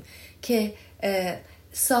بسازیم که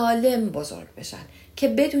سالم بزرگ بشن، که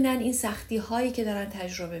بدونن این سختی هایی که دارن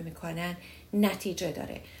تجربه میکنن نتیجه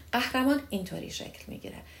داره. قهرمان اینطوری شکل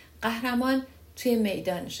میگیره، قهرمان توی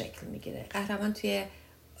میدان شکل میگیره، قهرمان توی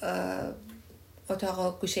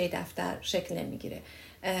اتاق گوشه دفتر شکل نمیگیره.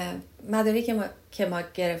 مداری که ما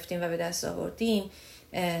گرفتیم و به دست آوردیم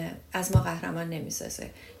از ما قهرمان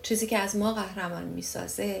نمیسازه. چیزی که از ما قهرمان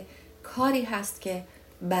میسازه کاری هست که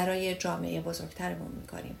برای جامعه بزرگترمون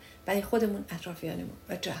میکنیم، برای خودمون، اطرافیانمون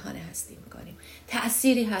و جهان هستی میکنیم.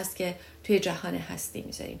 تأثیری هست که توی جهان هستی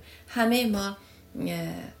میذاریم. همه ما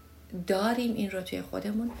داریم این رو توی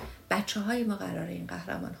خودمون. بچه های ما قراره این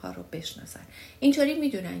قهرمان ها رو بشناسن، اینطوری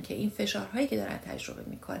میدونن که این فشارهایی که دارن تجربه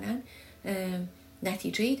میکنن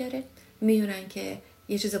نتیجه‌ای داره، میدونن که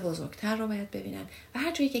یه چیز بزرگتر رو باید ببینن و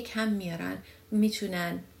هر جایی که کم میارن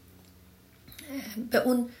میتونن به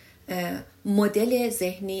اون مدل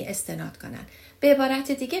ذهنی استناد کنن. به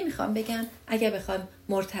عبارت دیگه میخوام بگم، اگر بخوام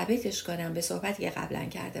مرتبطش کنم به صحبتی که قبلا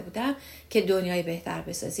کرده بودم که دنیای بهتر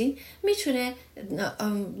بسازین، میتونه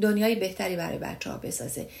دنیای بهتری برای بچه ها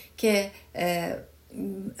بسازه که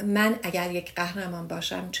من اگر یک قهرمان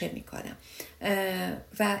باشم چه میکنم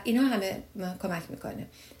و اینا همه کمک میکنه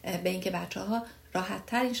به اینکه بچه ها راحت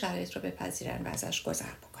تر این شرایط رو بپذیرن و ازش گذر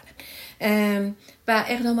بکنن و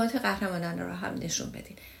اقدامات قهرمانان رو هم نشون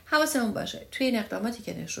بدین. حواسمون باشه توی این اقداماتی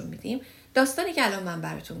که نشون میدیم، داستانی که الان من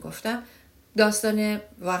براتون گفتم داستان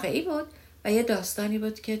واقعی بود و یه داستانی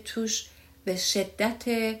بود که توش به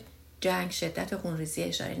شدت جنگ، شدت خونریزی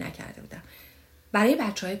اشاره نکرده بودم. برای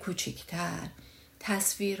بچه‌های کوچیک‌تر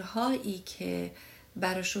تصویرهایی که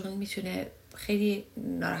براشون میتونه خیلی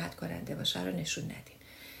ناراحت کننده باشه رو نشون ندین.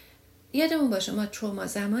 یادمون باشه ما تروما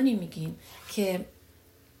زمانی میگیم که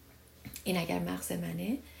این اگر مغز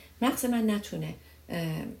من نتونه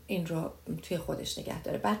این رو توی خودش نگه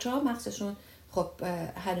داره. بچه ها مغزشون خب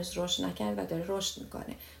هنوز رشد نکرد و داره رشد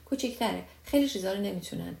میکنه، کوچیک‌تره، خیلی چیزا رو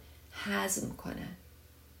نمیتونن هضم کنن.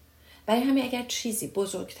 برای همین اگر چیزی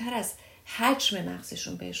بزرگتر از حجم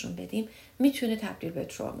مغزشون بهشون بدیم میتونه تبدیل به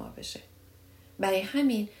تروما بشه. برای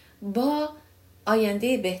همین با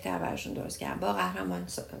آینده بهتر براشون درست کردن، با قهرمان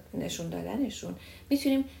نشون دادنشون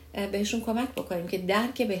میتونیم بهشون کمک بکنیم که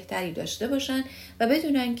درک بهتری داشته باشن و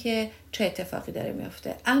بدونن که چه اتفاقی داره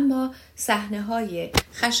میفته. اما صحنه‌های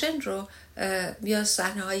خشن رو یا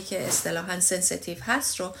صحنه‌هایی که اصطلاحاً سنسیتیو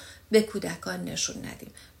هست رو به کودکان نشون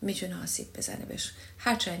ندیم، میتونه آسیب بزنه بهش.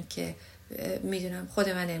 هرچند که میدونم خود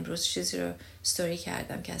من امروز چیزی رو استوری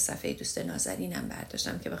کردم که از صفحه دوست نازنینم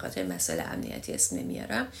برداشتم که به خاطر مسئله امنیتی اسم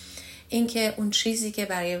نمیارم، اینکه اون چیزی که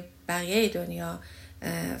برای بقیه دنیا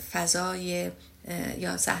فضای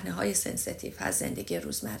یا صحنه‌های سنسیتیو از زندگی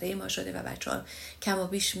روزمره ما شده و بچه‌ها کم و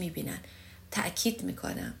بیش میبینن. تأکید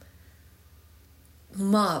میکنم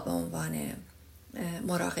ما به عنوان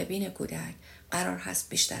مراقبین کودک قرار هست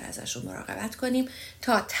بیشتر ازشون مراقبت کنیم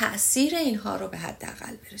تا تأثیر اینها رو به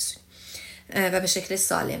حداقل برسونیم و به شکل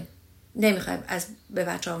سالم. نمیخوایم به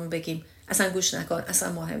بچه‌هامون بگیم اصلا گوش نکن،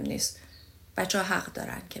 اصلا مهم نیست. بچه‌ها حق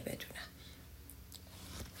دارن که بدونن.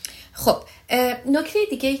 خب نکته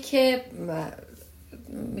دیگه که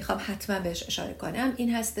میخوام حتما بهش اشاره کنم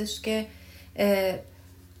این هستش که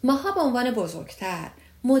ماها به عنوان بزرگتر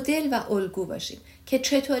مدل و الگو باشیم که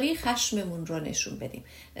چطوری خشممون رو نشون بدیم،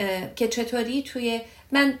 که چطوری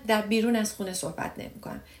من در بیرون از خونه صحبت نمی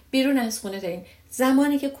کنم. بیرون از خونه دارین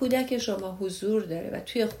زمانی که کودک شما حضور داره و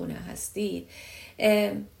توی خونه هستید،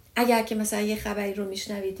 اگر که مثلا یه خبری رو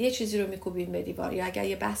میشنوید یه چیزی رو میکوبین به دیوار، یا اگر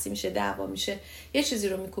یه بحثی میشه دعوا میشه یه چیزی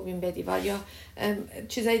رو میکوبین به دیوار، یا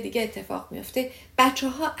چیزای دیگه اتفاق میفته،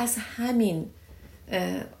 بچه‌ها از همین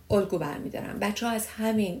الگو برمیدارن، بچه‌ها از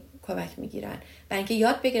همین کمک میگیرن برای اینکه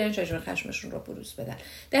یاد بگیرن چجوری خشمشون رو بروز بدن.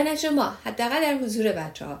 در نتیجه ما حداقل در حضور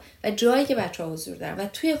بچه‌ها و جایی که بچه‌ها حضور دارن و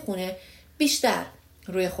توی خونه بیشتر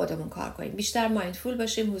روی خودمون کار کنیم، بیشتر مایندفول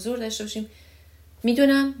باشیم، حضور داشته باشیم.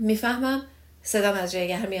 میدونم، میفهمم صدام از جای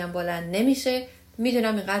گرمی هم بلند نمیشه،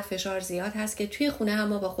 میدونم اینقدر فشار زیاد هست که توی خونه هم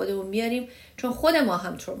ما با خودمون میاریم، چون خود ما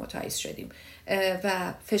هم تروماتایز شدیم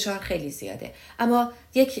و فشار خیلی زیاده. اما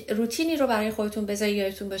یک روتینی رو برای خودتون بذارید،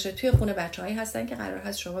 یادتون باشه توی خونه بچه‌هایی هستن که قرار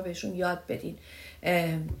هست شما بهشون یاد بدین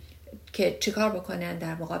که چیکار بکنن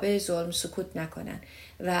در مقابل ظلم، سکوت نکنن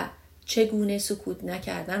و چگونه سکوت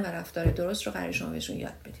نکردن و رفتار درست رو قرار شما بهشون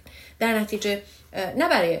یاد بدین. در نتیجه نه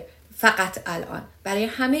برای فقط الان، برای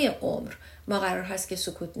همه عمر ما قرار هست که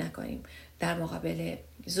سکوت نکنیم در مقابل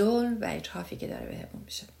ظلم و اجحافی که داره بهمون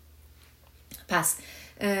میشه. پس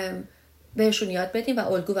بهشون یاد بدیم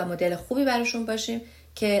و الگو و مدل خوبی براشون باشیم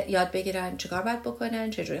که یاد بگیرن چیکار باید بکنن،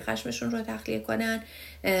 چجوری خشمشون رو تخلیه کنن.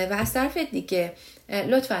 و از طرف دیگه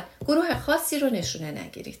لطفاً گروه خاصی رو نشونه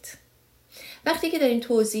نگیرید. وقتی که دارین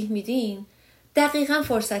توضیح میدین دقیقاً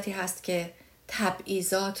فرصتی هست که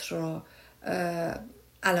تبعیضات رو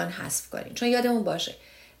الان حذف کنین، چون یادمون باشه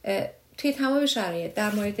توی تمام شرایط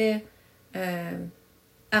در مورد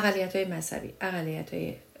اقلیت‌های مذهبی،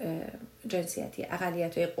 اقلیت‌های جنسیتی،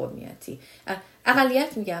 اقلیت‌های قومیتی،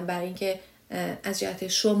 اقلیت میگم برای اینکه از جهت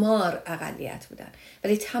شمار اقلیت بودن،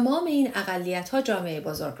 ولی تمام این اقلیت‌ها جامعه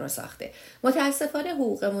بزرگ رو ساخته. متاسفانه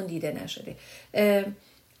حقوقمون دیده نشده.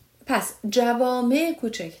 پس جوامع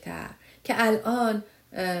کوچکتر که الان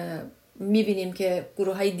میبینیم که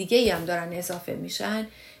گروه های دیگه هم دارن اضافه میشن،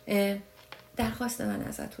 درخواست من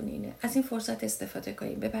ازتون اینه از این فرصت استفاده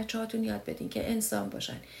کنیم، به بچه هاتون یاد بدین که انسان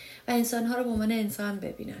باشن و انسان ها رو به عنوان انسان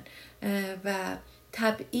ببینن و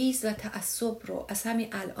تبعیض و تعصب رو از همین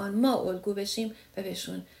الان ما الگو بشیم و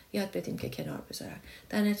بهشون یاد بدیم که کنار بذارن.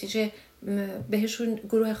 در نتیجه بهشون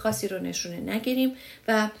گروه خاصی رو نشونه نگیریم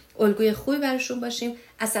و الگوی خوبی براشون باشیم.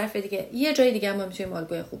 از طرف دیگه یه جای دیگه ما میتونیم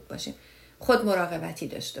الگوی خوب باشیم، خود مراقبتی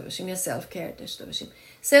داشته باشیم یا سلف کیر داشته باشیم.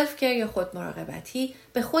 سلف کیر یا خود مراقبتی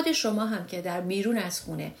به خود شما هم که در بیرون از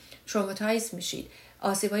خونه تروماتایز میشید،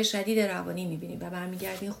 آسیب‌های شدید روانی می‌بینید و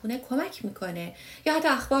برمیگردین خونه کمک میکنه، یا حتی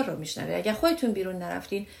اخبار رو میشنوید. اگر خودتون بیرون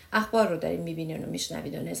نرفتین اخبار رو دارین میبینین و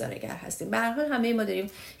میشنوید و نظاره‌گر هستین. به هر حال همه ما داریم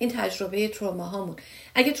این تجربه تروماهامون.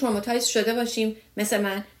 اگه تروماتایز شده باشیم مثل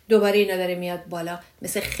من، دوباره اینا داره میاد بالا،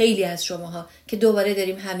 مثل خیلی از شماها که دوباره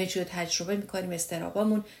داریم همه چیز رو تجربه میکنیم،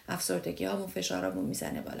 اضطرابامون، افسردگیامون، فشارامون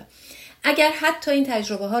میزنه بالا. اگر حتی این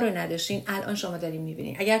تجربه ها رو نداشتین الان شما دارین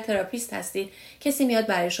میبینین. اگر تراپیست هستین کسی میاد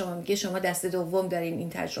برای شما میگه شما دست دوم دارین این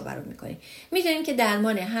تجربه رو میکنین، میدونین که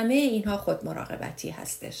درمان همه اینها خود مراقبتی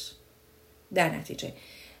هستش. در نتیجه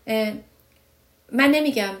من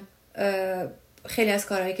نمیگم خیلی از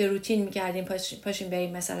کارهایی که روتین میکردیم پاشیم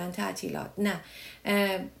بریم مثلا تعطیلات، نه،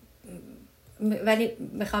 ولی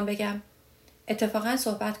میخوام بگم اتفاقا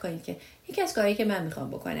صحبت کنید که یکی از کارهایی که من میخوام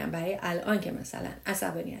بکنم برای الان که مثلا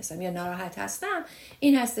عصبانی هستم یا ناراحت هستم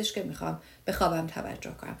این هستش که میخوام به خوابم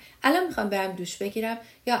توجه کنم. الان میخوام برم دوش بگیرم،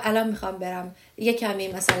 یا الان میخوام برم یک کمی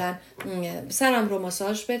مثلا سرم رو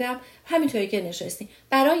ماساژ بدم، همینطوری که نشستیم،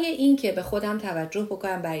 برای این که به خودم توجه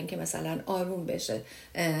بکنم، برای این که مثلا آروم بشه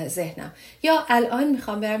ذهنم. یا الان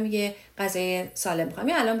میخوام برم یه غذای سالم بخورم،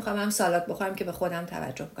 یا الان میخوام هم سالاد بخورم که به خودم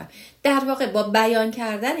توجه بکنم. در واقع با بیان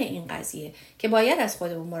کردن این قضیه که باید از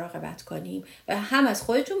خودمون مراقبت کنیم و هم از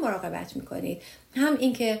خودتون مراقبت میکنید، هم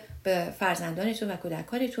این که به فرزندانتون و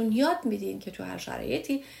کودکانتون یاد میدین که تو هر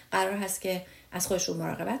شرایطی قرار هست که از خودشون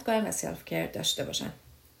مراقبت کنن و سلف کیر داشته باشن.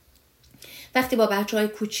 وقتی با بچه‌های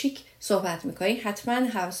کوچیک صحبت میکنین حتما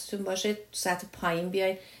حواستون باشه سطح پایین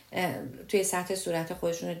بیاین، توی سطح صورت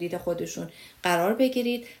خودشون و دید خودشون قرار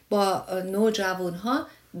بگیرید. با نوجوانها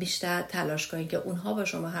بیشتر تلاش کنین که اونها با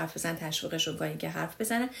شما حرف بزنن، تشویقشون کنین که حرف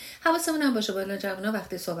بزنن. حواسمون هم باشه با نوجوانا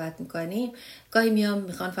وقتی صحبت میکنیم گاهی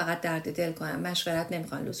میخوان فقط درد دل کنن، مشورت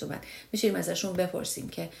نمیخوان لزوما. میشیم ازشون بپرسیم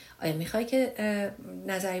که آیا میخوای که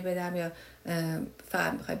نظری بدم یا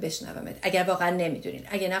فقط میخوای بشنومت. اگر واقعا نمیدونین،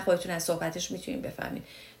 اگه نه خودتون از صحبتش میتونین بفهمین.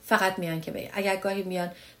 فقط میان که اگر گاهی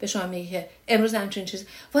میان به شما میگه که امروز همچین چیز،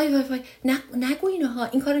 وای وای وای نگو اینها،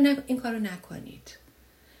 این کارو نکنید.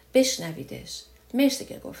 بشنویدش. مرسی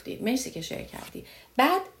که گفتید، مرسی که شیر کردید.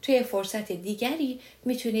 بعد توی فرصت دیگری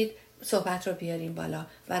میتونید صحبت رو بیارین بالا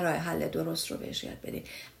و راه حل درست رو بهش یاد بدین.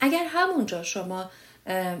 اگر همونجا شما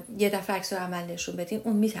یه دفعه عکس عمل نشون بدین،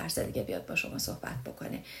 اون میترسه دیگه بیاد با شما صحبت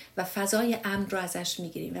بکنه و فضای امن رو ازش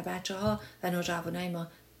میگیریم و بچه‌ها و نوجوانای ما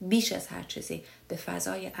بیش از هر چیزی به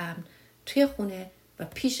فضای امن توی خونه و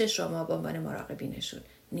پیش شما به عنوان مراقبینشون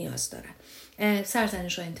نیاز دارن.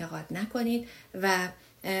 سرزنش رو انتقاد نکنید و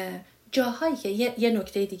جاهایی که یه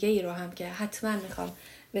نکته دیگه ای رو هم که حتما میخوام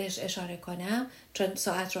بهش اشاره کنم، چون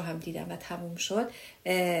ساعت رو هم دیدم و تموم شد،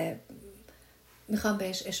 میخوام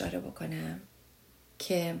بهش اشاره بکنم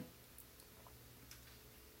که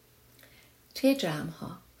توی جمع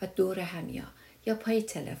ها و دور همیا یا پای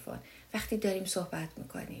تلفن وقتی داریم صحبت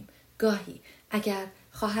میکنیم، گاهی اگر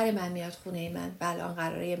خواهر من میاد خونه من و الان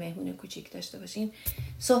قراره یه مهمون کوچیک داشته باشیم،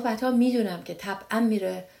 صحبت ها میدونم که طبعا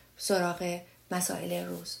میره سراغ مسائل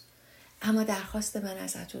روز، اما درخواست من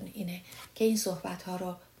ازتون اینه که این صحبت ها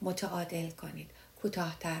رو متعادل کنید،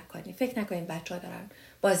 کوتاه‌تر کنید. فکر نکنید بچه ها دارن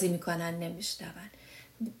بازی میکنن نمیشنون.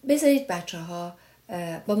 بذارید بچه ها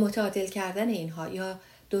با متعادل کردن اینها یا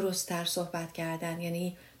درست‌تر صحبت کردن،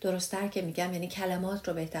 یعنی درست‌تر که میگم یعنی کلمات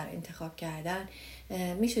رو بهتر انتخاب کردن،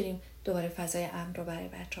 میتونیم دوباره فضای امن رو برای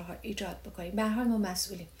بچه‌ها ایجاد بکنیم. به هر حال ما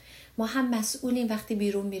مسئولیم. ما هم مسئولیم وقتی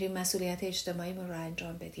بیرون میریم مسئولیت اجتماعیمون رو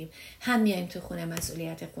انجام بدیم، هم میایم تو خونه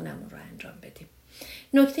مسئولیت خونمون رو انجام بدیم.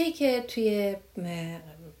 نکته‌ای که توی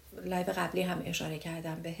لایو قبلی هم اشاره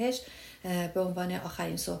کردم بهش، به عنوان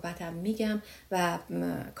آخرین صحبتم میگم و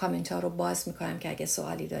کامنت ها رو باز میکنم که اگه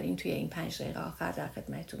سوالی دارین توی این 5 دقیقه آخر در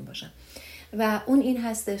خدمتتون باشم. و اون این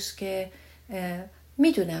هستش که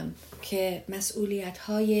میدونم که مسئولیت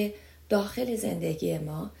های داخل زندگی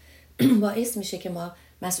ما باعث میشه که ما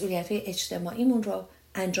مسئولیت های اجتماعیمون رو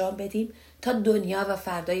انجام بدیم تا دنیا و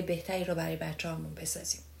فردای بهتری رو برای بچه‌هامون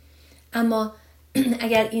بسازیم. اما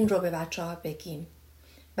اگر این رو به بچه‌ها بگیم،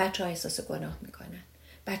 بچه‌ها احساس گناه میکنن،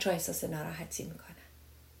 بچه‌ها احساس ناراحتی میکنن.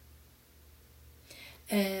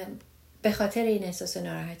 به خاطر این احساس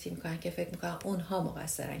ناراحتی میکنن که فکر میکنن اونها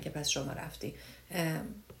مقصرن که پس شما رفتی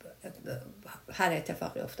هر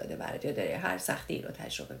اتفاقی افتاده برات یا داری هر سختی رو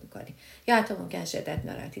تجربه میکنی یا حتی ممکن شدت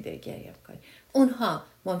ناراحتی داری گریه میکنی. اونها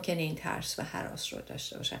ممکنه این ترس و هراس رو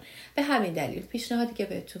داشته باشن. به همین دلیل پیشنهادی که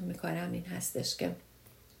بهتون میکنم این هستش که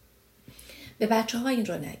به بچه ها این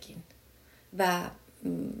رو نگین و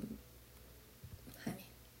همین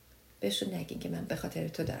بهشون نگین که من به خاطر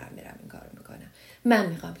تو دارم میرم این کار میکنم، من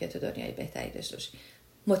میخوام که تو دنیای بهتری داشته باشی،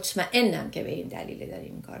 مطمئنم که به این دلیل داری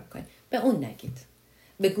این کار میکنی. به اون نگید،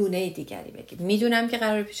 به گونه دیگری بگید میدونم که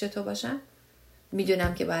قرار پیش تو باشم،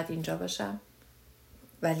 میدونم که باید اینجا باشم،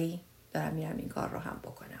 ولی دارم میرم این کار رو هم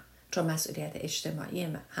بکنم چون مسئولیت اجتماعی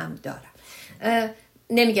هم دارم.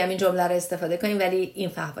 نمیگم این جمله رو استفاده کنیم ولی این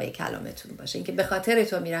فهوای کلامتون باشه، اینکه به خاطر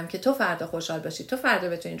تو میرم که تو فردا خوشحال باشی، تو فردا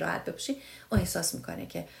بتونی راحت بپوشی. اون احساس میکنه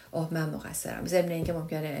که اوه من مقصرم، ضمن اینکه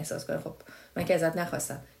ممکنه احساس کنه خب من که ازت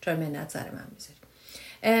نخواستم چرا منت سر من میذاری.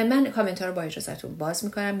 من کامنت ها رو با اجازهتون باز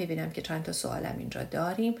میکنم، میبینم که چند تا سوالم اینجا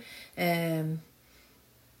داریم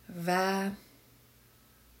و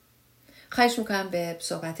خواهش میکنم به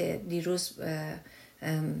صحبت دیروز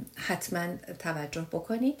حتما توجه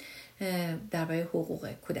بکنید. درباره حقوق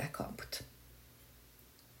کودکان بود.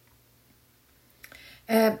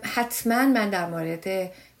 حتما من در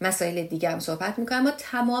مورد مسائل دیگه هم صحبت میکنم. ما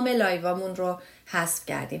تمام لایوامون رو حذف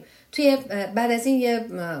کردیم. توی بعد از این یه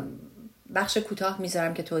بخش کوتاه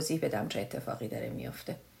میذارم که توضیح بدم چه اتفاقی داره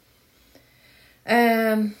میفته.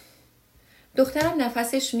 دخترم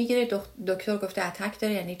نفسش میگیره، دکتر گفته اتک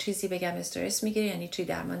داره، یعنی چیزی بگم استرس میگیره، یعنی چی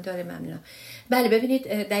درمان داره؟ ممنونم. بله ببینید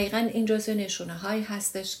دقیقاً این جزء نشونه هایی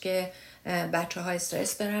هستش که بچه ها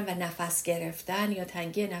استرس دارن و نفس گرفتن یا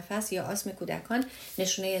تنگی نفس یا آسم کودکان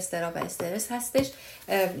نشونه اضطراب و استرس هستش.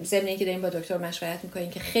 ضمن اینکه داریم با دکتر مشورت میکنیم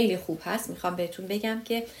که خیلی خوب هست، میخوام بهتون بگم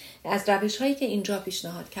که از روش هایی که اینجا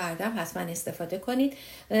پیشنهاد کردم حتما استفاده کنید.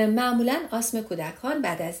 معمولا آسم کودکان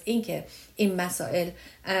بعد از اینکه این مسائل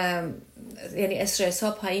یعنی استرس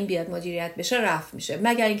ها پایین بیاد مدیریت بشه رفع میشه،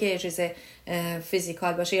 مگر اینکه یه چیز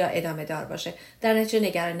فیزیکال باشه یا ادامه دار باشه. در نتیجه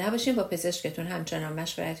نگران نباشین، با پزشکتون همچنان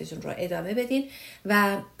مشورتتون رو ادامه بدین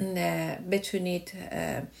و بتونید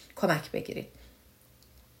کمک بگیرید.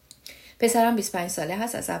 پسرم 25 ساله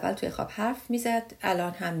هست، از اول توی خواب حرف میزد،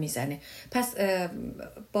 الان هم میزنه. پس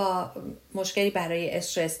با مشکلی برای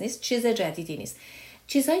استرس نیست، چیز جدیدی نیست.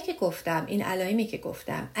 چیزهایی که گفتم، این علائمی که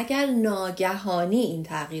گفتم، اگر ناگهانی این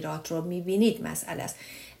تغییرات رو میبینید مسئله است.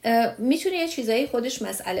 میتونه یه چیزایی خودش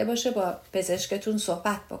مسئله باشه، با پزشکتون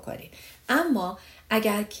صحبت بکنید. اما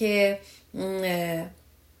اگر که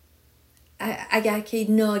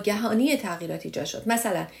ناگهانی تغییراتی ایجاد شد،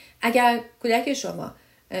 مثلا اگر کودک شما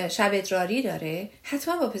شب ادراری داره،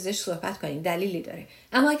 حتما با پزشک صحبت کنید، دلیلی داره.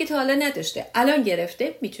 اما اگه تا حالا نداشته الان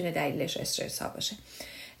گرفته، میتونه دلیلش استرس ها باشه.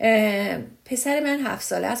 پسر من 7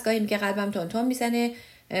 ساله است، گاهی میگه قلبم تون تون میزنه،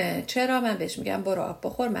 چرا؟ من بهش میگم برو آب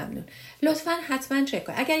بخور، ممنون. لطفاً حتما چک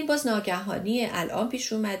کن. اگر این باز ناگهانی الان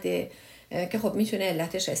پیش اومده که خب میتونه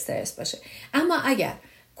علتش استرس باشه، اما اگر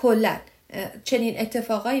کلا چنین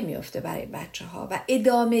اتفاقایی میفته برای بچه ها و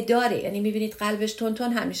ادامه داره، یعنی میبینید قلبش تون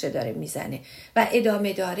تون همیشه داره میزنه و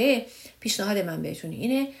ادامه داره، پیشنهاد من بهتون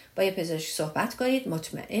اینه با یه پزشک صحبت کنید،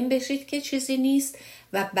 مطمئن بشید که چیزی نیست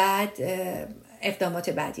و بعد اقدامات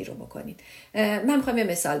بعدی رو بکنید. من میخوام یه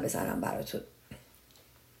مثال بزنم براتون.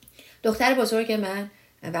 دختر بزرگ من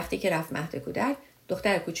وقتی که رفت مهد کودک،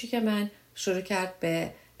 دختر کوچیک من شروع کرد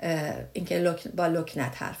به اینکه با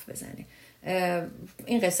لکنت حرف بزنه.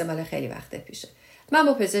 این قصه مال خیلی وقت پیشه. من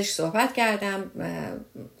با پزشک صحبت کردم،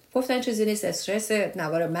 گفتن چیزی نیست، استرس،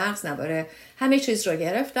 نوار مغز، نوار همه چیز رو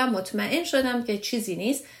گرفتم، مطمئن شدم که چیزی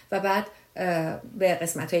نیست و بعد به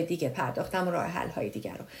قسمت‌های دیگه پرداختم و راه حل‌های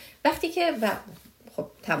دیگر رو. وقتی که خب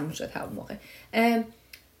تموم شد همون موقع.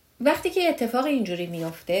 وقتی که اتفاق اینجوری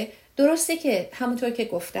میفته، درسته که همونطور که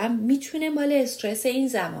گفتم میتونه مال استرس این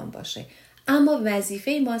زمان باشه، اما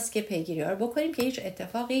وظیفه ماست که پیگیری ها رو بکنیم که هیچ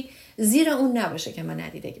اتفاقی زیر اون نباشه که ما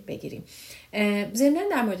ندیده بگیریم. ضمناً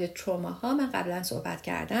در مورد تروما ها من قبلا صحبت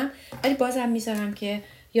کردم، ولی بازم میذارم که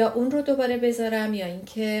یا اون رو دوباره بذارم یا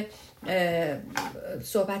اینکه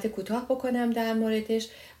صحبت کوتاه بکنم در موردش.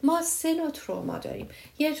 ما 3 نوع تروما داریم.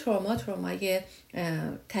 یه ترومای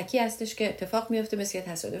تکی هستش که اتفاق میفته مثل یه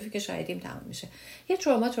تصادفی که شاهدیم تمام میشه. یه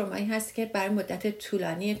ترومایی هست که برای مدت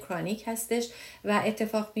طولانی کرونیک هستش و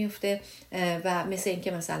اتفاق میفته و مثل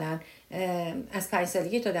اینکه مثلا از 5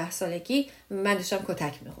 سالگی تا 10 سالگی من داشتم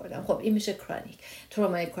کتک میخوردم. خب این میشه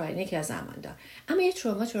ترومای کرونیک یا زماندار. اما یه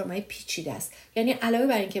ترومای پیچیده است. یعنی علاوه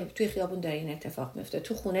بر اینکه توی خیابون داره این اتفاق میفته،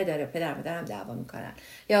 تو خونه داره پدر مادرم دعوا میکنن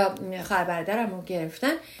یا خواهر برادرمو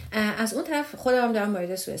گرفتن، از اون طرف خودم دارم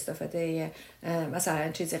مورد سوء استفاده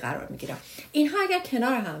مثلا چیزی قرار میگیرم. اینها اگر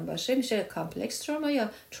کنار هم باشه میشه کامپلکس تروما یا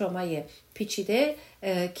ترومای پیچیده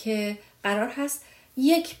که قرار هست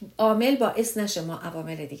یک عامل باعث نشه ما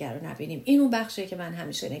عوامل دیگر رو نبینیم. این اون بخشیه که من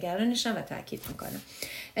همیشه نگرانشم و تاکید میکنم.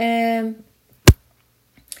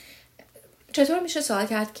 چطور میشه سوال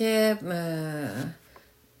کرد که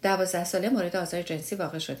 12 ساله مورد آزار جنسی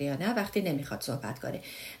واقع شده یا نه وقتی نمیخواد صحبت کنه؟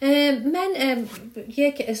 من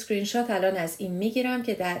یک اسکرین شات الان از این میگیرم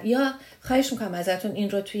که یا خواهش میکنم ازتون این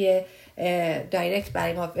رو توی دایرکت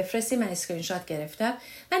برای ما بفرستیم. من اسکرین شات گرفتم.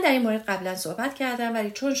 من در این مورد قبلا صحبت کردم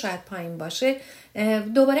ولی چون شاید پایین باشه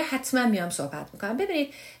دوباره حتما میام صحبت میکنم.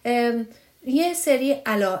 ببینید یه سری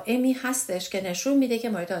علائمی هستش که نشون میده که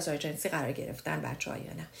مورد آزار جنسی قرار گرفتن بچه‌ها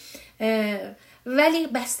یا نه، ولی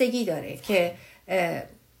بستگی داره که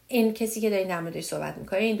این کسی که دارین در موردش صحبت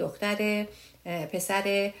میکنه این دختر،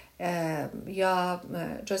 پسر یا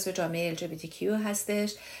جزو جامعه LGBTQ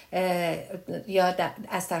هستش یا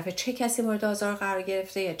از طرف چه کسی مورد آزار قرار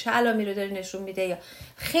گرفته یا چه علامی رو داره نشون میده یا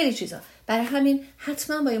خیلی چیزا. برای همین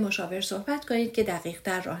حتما با یه مشاور صحبت کنید که دقیق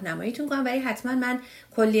تر راهنماییتون کنم، ولی حتما من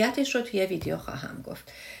کلیتش رو توی ویدیو خواهم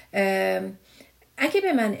گفت. اگه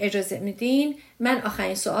به من اجازه میدین من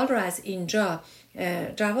آخرین سوال رو از اینجا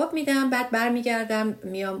جواب میدم، بعد برمیگردم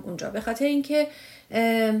میام اونجا، به خاطر اینکه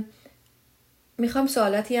میخوام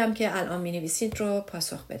سوالاتی هم که الان مینویسید رو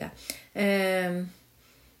پاسخ بدم.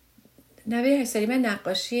 نوید حساری، من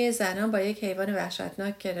نقاشی زنان با یک حیوان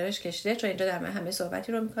وحشتناک کنارش کشیده، چون اینجا در من همه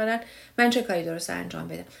صحبتی رو میکنن، من چه کاری درست انجام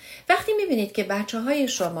بدم؟ وقتی میبینید که بچه های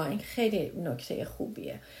شما، این خیلی نکته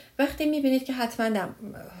خوبیه، وقتی میبینید که حتما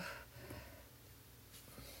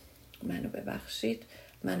منو ببخشید،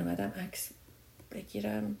 من اومدم عکس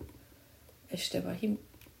بگیرم اشتباهی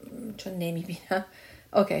چون نمیبینم.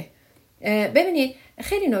 اوکی، ببینید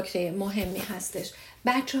خیلی نکته مهمی هستش.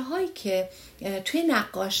 بچه هایی که توی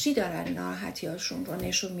نقاشی دارن ناراحتی هاشون رو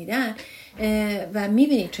نشون میدن و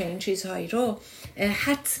میبینید چه این چیزهایی رو،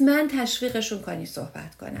 حتما تشویقشون کنی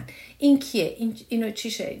صحبت کنن. این کیه؟ اینو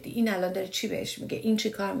چی شدی؟ این الان داره چی بهش میگه؟ این چی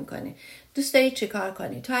کار میکنه؟ دوست داری چی کار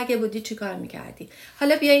کنی؟ تو اگه بودی چی کار میکردی؟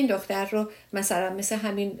 حالا بیا این دختر رو مثلا مثل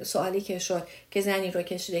همین سوالی که شد که زنی رو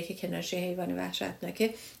کشیده که کنارش حیوان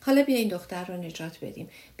وحشتناکه، حالا بیا این دختر رو نجات بدیم،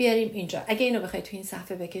 بیاریم اینجا. اگه اینو بخوای تو این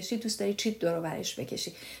صفحه بکشی، دوست داری چی دور و برش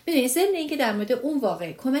بکشی؟ ببینید ضمن اینکه در مورد اون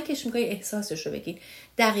واقعه کمکش میکنی احساسش رو بگین.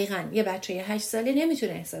 دقیقاً یه بچه 8 ساله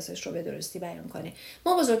نمیتونه احساسش رو به درستی بیان کنه.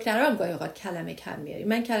 ما بزرگترا هم گاهی اوقات کلمه کم میاریم.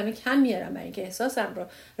 من کلمه کم میارم برای اینکه احساسم رو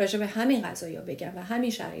راجع به همین قضايا بگم و همین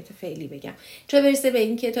شرایط فعلی بگم. چه برسه به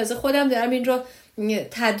اینکه تازه خودم دارم این رو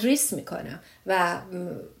تدریس میکنم و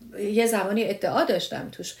یه زمانی ادعا داشتم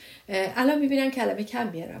توش. الان میبینم کلمه کم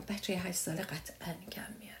میارم. بچه 8 ساله قطعاً کم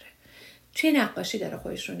میاره. توی نقاشی داره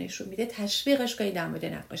خودش رو نشون میده، تشویقش کنید در مورد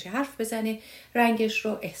نقاشی حرف بزنه، رنگش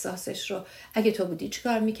رو، احساسش رو، اگه تو بودی چی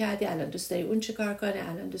کار میکردی، الان دوست داری اون چی کار کنه،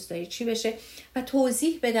 الان دوست داری چی بشه و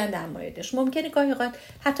توضیح بدن در موردش. ممکنه گاهی اوقات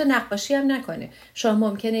حتی نقاشی هم نکنه، شما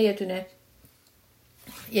ممکنه یه دونه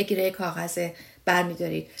یه گیره کاغذ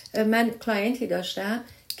برمیدارید. من کلاینتی داشتم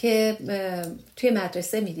که توی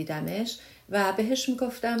مدرسه میدیدمش و بهش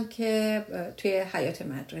میگفتم که توی حیاط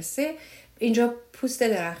مدرسه اینجا پوست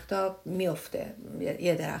درختا میفته،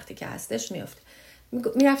 یه درختی که هستش میفته.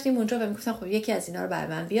 میرفتیم اونجا و میگفتم خب یکی از اینا رو بر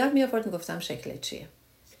من بیار، میآورد، میگفتم شکل چیه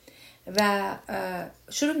و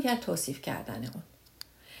شروع میکرد توصیف کردن اون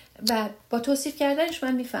و با توصیف کردنش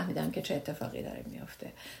من میفهمیدم که چه اتفاقی داره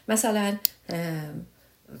میفته. مثلا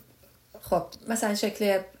خب مثلا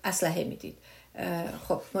شکل اسلحه میدید،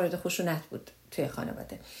 خب مورد خشونت بود توی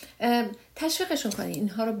خانواده، تشویقشون کنید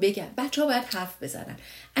اینها رو بگن. بچه ها باید حرف بزنن،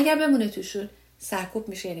 اگر بمونه توشون سرکوب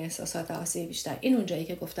میشه، یعنی احساسات و آسیب بیشتر. این اونجایی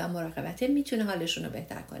که گفتم مراقبته میتونه حالشون رو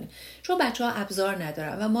بهتر کنه، چون بچه ها ابزار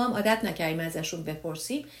ندارن و ما هم عادت نکردیم ازشون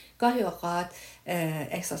بپرسیم. گاهی اوقات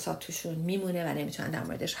احساسات توشون میمونه و نمیتونن در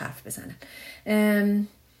موردش حرف بزنن.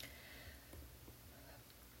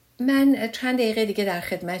 من چند دقیقه دیگه در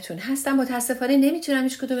خدمتتون هستم. متاسفانه نمیتونم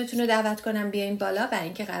هیچ کدومتون رو دعوت کنم بیاین بالا، برای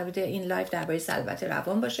اینکه قرار بوده این لایو درباره سلامت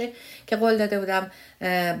روان باشه که قول داده بودم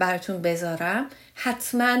براتون بذارم.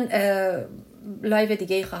 حتما لایو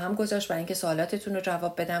دیگه ای خواهم گذاشت برای اینکه سوالاتتون رو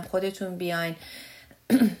جواب بدم، خودتون بیاین.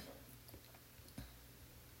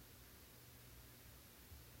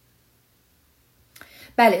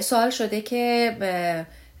 بله، سوال شده که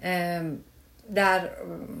در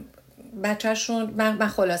بچهشون، من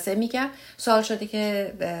خلاصه میگم، سوال شده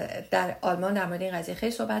که در آلمان در مورد این قضیه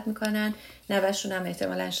خیلی صحبت میکنن، نوشون هم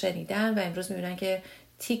احتمالا شنیدن و امروز میبینن که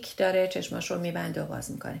تیک داره، چشماش رو میبنده و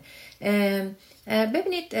باز میکنه.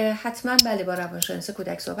 ببینید حتما بله با روانشناس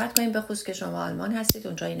کودک صحبت کنیم، به خصوص که شما آلمان هستید،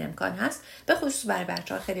 اونجا این امکان هست، به خصوص برای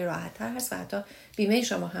بچه ها خیلی راحت تر هست و حتی بیمه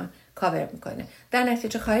شما هم کاور میکنه. در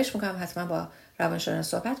نتیجه خواهش میکنم حتما با روانشناس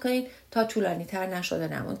صحبت کنید تا طولانی تر نشده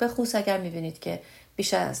نموند، به خصوص اگر میبینید که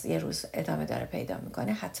بیشتر از یه روز ادامه داره پیدا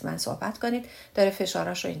میکنه. حتما صحبت کنید، داره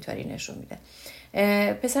فشاراش رو اینطوری نشون میده.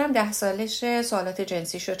 پسرم 10 سالشه، سوالات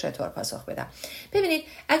جنسیش رو چطور پاسخ بدم؟ ببینید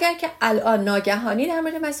اگر که الان ناگهانی در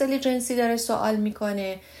مورد مسائل جنسی داره سوال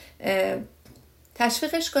میکنه،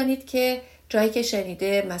 تشویقش کنید که جایی که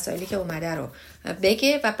شنیده مسائلی که اومده رو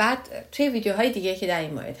بگه و بعد توی ویدیوهای دیگه که در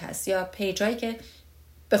این مورد هست یا پیجایی که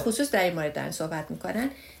به خصوص در این مورد دارن صحبت میکنن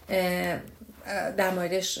در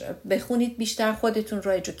موردش بخونید، بیشتر خودتون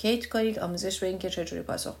رو ادوکییت کنید، آموزش بدین که چجوری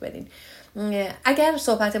پاسخ بدین. اگر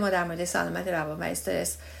صحبت ما در مورد سلامت روان و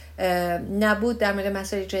استرس نبود، در مورد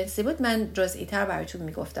مسائل جنسی بود، من جزئی تر براتون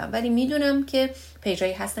میگفتم، ولی میدونم که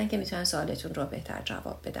پیجایی هستن که میتونن سوالتون رو بهتر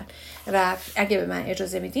جواب بدن و اگه به من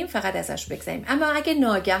اجازه میدیم فقط ازش بگذاریم. اما اگه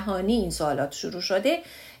ناگهانی این سوالات شروع شده،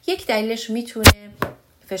 یک دلیلش میتونه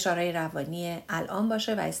فشارهای روانی الان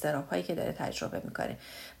باشه و اضطراب هایی که داره تجربه میکنه.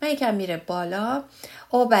 من یکم میره بالا.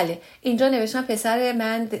 بله، اینجا نوشتم پسر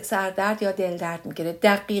من سردرد یا دل درد میگیره.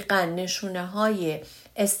 دقیقاً نشونه های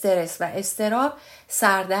استرس و اضطراب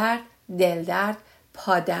سردرد، دل درد،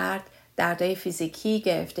 پادرد، دردهای فیزیکی،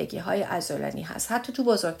 گرفتگی های عضلانی هست. حتی تو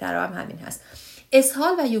بزرگترها هم همین هست.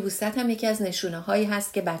 اسهال و یبوست هم یکی از نشونه هایی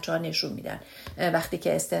هست که بچه ها نشون میدن وقتی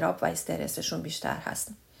که اضطراب و استرسشون بیشتر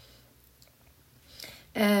هست.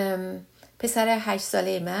 پسر 8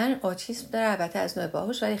 ساله من اوتیسم داره، البته از نوع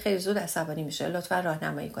باهوش، ولی خیلی زود عصبانی میشه. لطفا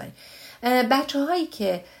راهنمایی کنید. بچه هایی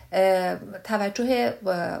که توجه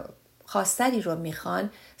خاصی رو میخوان،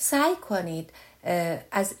 سعی کنید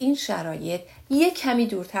از این شرایط یک کمی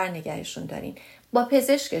دورتر نگهشون دارین. با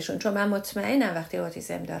پزشکشون، چون من مطمئنم وقتی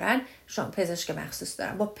اوتیسم دارن پزشک مخصوص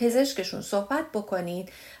دارن، با پزشکشون صحبت بکنید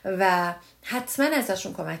و حتما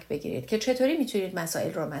ازشون کمک بگیرید که چطوری میتونید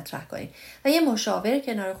مسائل رو مطرح کنید و یه مشاور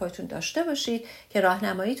کنار خودتون داشته باشید که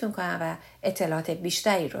راهنماییتون کنن و اطلاعات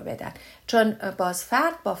بیشتری رو بدن، چون باز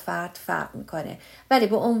فرد با فرد فرق میکنه. ولی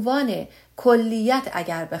به عنوان کلیت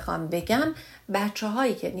اگر بخوام بگم، بچه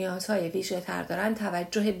هایی که نیازهای ویژه تر دارن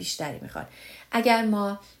توجه بیشتری میخوان. اگر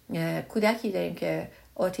ما کودکی داریم که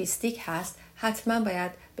اوتیستیک هست، حتما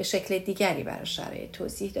باید به شکل دیگری برای شرایط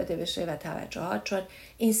توضیح داده بشه و توجهات، چون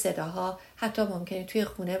این صداها حتی ممکنه توی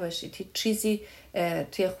خونه باشید، چیزی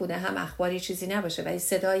توی خونه هم اخباری چیزی نباشه ولی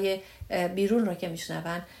صدای بیرون رو که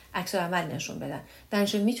میشنون عکس العمل نشون بدن.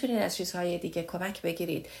 بنابراین میتونید از چیزهای دیگه کمک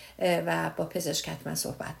بگیرید و با پزشک حتما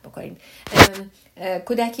صحبت بکنید.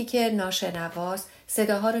 کودکی که ناشنواست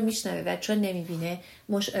صداها رو میشنوه و چون نمیبینه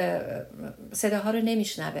صداها رو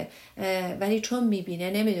نمیشنوه، ولی چون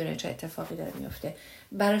میبینه نمیدونه چه اتفاقی داره میفته.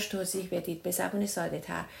 براش توضیح بدید به زبان ساده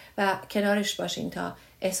تر و کنارش باشین تا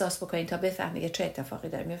احساس بکنید تا بفهمید که چه اتفاقی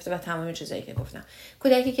داره میفته و تمام چیزایی که گفتم.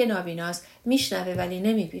 کودکی که نابیناست میشنوه ولی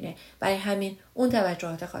نمیبینه، برای همین اون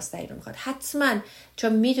توجهات خاصی رو میخواد. حتما،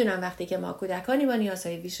 چون میدونم وقتی که ما کودکانی با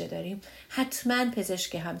نیازهای ویژه داریم حتما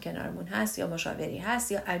پزشکی هم کنارمون هست یا مشاوری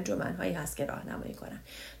هست یا انجمنهایی هست که راهنمایی کنن.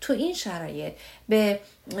 تو این شرایط به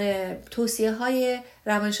توصیه های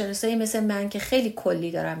روانشناسایی مثل من که خیلی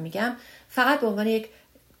کلی دارم میگم، فقط به عنوان یک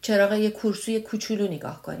چراغ، یک کورسوی کوچولو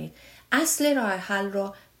نگاه کنید. اصل راه حل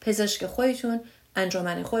رو پزشک خودتون،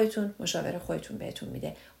 انجمن خودتون، مشاور خودتون بهتون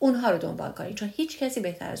میده. اونها رو دنبال کنید، چون هیچ کسی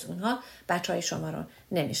بهتر از اونها بچهای شما رو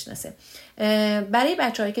نمیشناسه. برای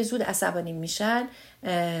بچه‌هایی که زود عصبانی میشن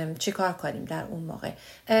چی کار کنیم در اون موقع؟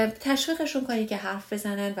 تشویقشون کنید که حرف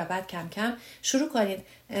بزنن و بعد کم کم شروع کنید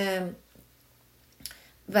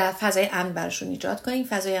و فضای امن براشون ایجاد کنیم.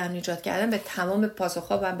 فضای امن ایجاد کردن به تمام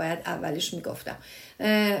پاسخ‌ها من باید اولش میگفتم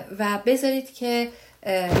و بذارید که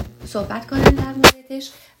صحبت کنن در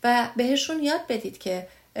موردش و بهشون یاد بدید که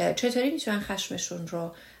چطوری میتونن خشمشون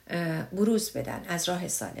رو بروز بدن از راه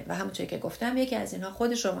سالم. و همونطور که گفتم یکی از اینها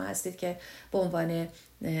خود شما هستید که به عنوان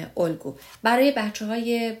الگو برای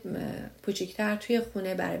بچه‌های کوچیک‌تر توی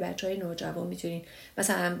خونه، برای بچه‌های نوجوان میتونین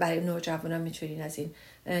مثلا برای نوجوانان میتونین از این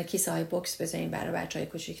کیسه های بوکس بزنین، برای بچهای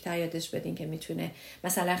کوچیک‌تر یادش بدین که میتونه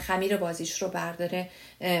مثلا خمیر بازیش رو برداره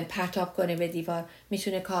پرتاب کنه به دیوار،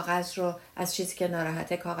 میتونه کاغذ رو از چیزی که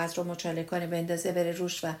ناراحته کاغذ رو مچاله کنه بندازه بره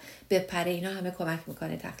روش و بپره. اینا همه کمک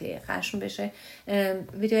میکنه تخلیه خشم بشه.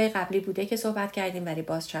 ویدیوهای قبلی بوده که صحبت کردیم، ولی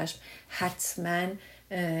باز چشم حتما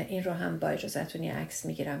این رو هم با اجازهتون یه عکس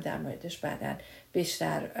میگیرم در موردش بعداً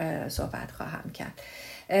بیشتر صحبت خواهم کرد.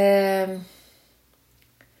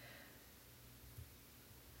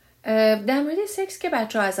 در مورد سکس که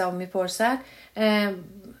بچه ها از اون میپرسن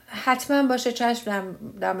حتما باشه چشم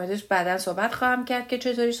در موردش بعداً صحبت خواهم کرد که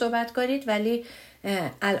چطوری صحبت کنید، ولی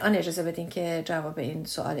الان اجازه بدین که جواب این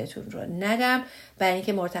سوالتون رو ندم برای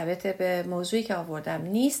اینکه مرتبط به موضوعی که آوردم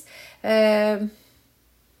نیست.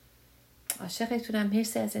 عاشقتونم،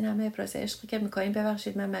 مرسی از این همه ابراز عشقی که میکنیم.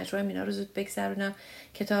 ببخشید من مجبورم اینا رو زود بگذرونم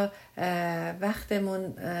که تا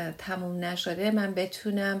وقتمون تموم نشده من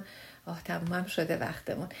بتونم تموم شده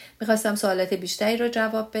وقتمون. میخواستم سوالات بیشتری رو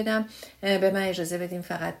جواب بدم، به من اجازه بدیم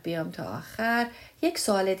فقط بیام تا آخر یک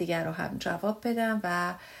سوال دیگر رو هم جواب بدم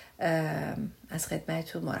و از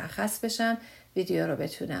خدمتتون مرخص بشم، ویدیو رو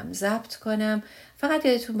بتونم ضبط کنم. فقط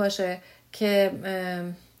یادتون باشه که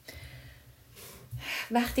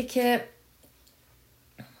وقتی که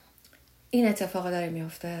این اتفاق داره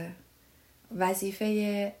میفته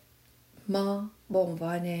وظیفه ما به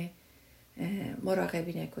عنوان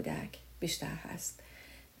مراقبین کودک بیشتر هست.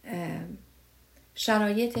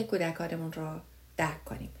 شرایط کودکانمون رو درک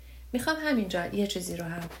کنیم. میخوام همینجا یه چیزی رو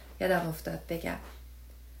هم یادم افتاد بگم.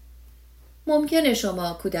 ممکنه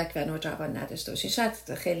شما کودک و نوجوان نداشته باشین،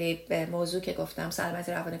 شاید خیلی به موضوع که گفتم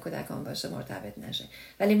سلامتی روان کودکان باشه مرتبط نشه،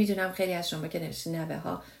 ولی میدونم خیلی از شما که نوشتین نوه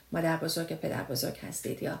ها، مادر بزرگ، پدر بزرگ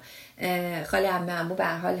هستید یا خاله عمه عمو به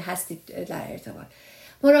هر حال هستید در ارتباط.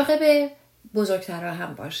 مراقب بزرگترها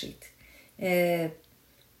هم باشید.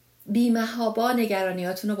 بی‌محابا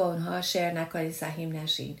نگرانیاتون رو با اونها شیر نکنید، سهیم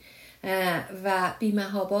نشین و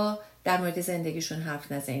بی‌محابا در مورد زندگیشون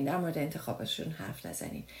حرف نزنین، در مورد انتخابشون حرف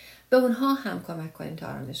نزنین. به اونها هم کمک کنین تا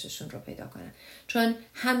آرامششون رو پیدا کنن، چون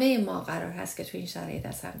همه ما قرار هست که تو این شرایط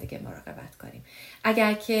از هم دیگه مراقبت کنیم.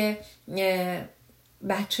 اگر که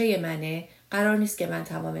بچه منه قرار نیست که من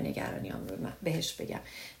تمام نگرانیام رو بهش بگم.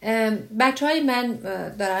 بچه های من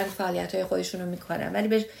دارن فعالیت های خودشون رو میکنن، ولی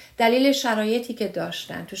به دلیل شرایطی که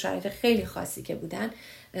داشتن، تو شرایط خیلی خاصی که بودن،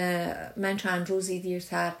 من چند روزی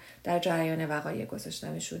دیرتر در جریان وقایع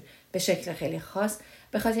گذاشتمشون به شکل خیلی خاص،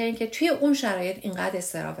 به خاطر اینکه توی اون شرایط اینقدر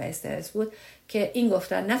اضطراب و استرس بود که این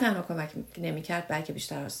گفتن نه تنها کمک نمی‌کرد بلکه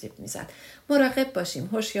بیشتر آسیب می‌زد. مراقب باشیم،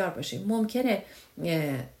 هوشیار باشیم. ممکنه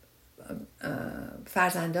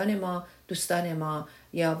فرزندان ما، دوستان ما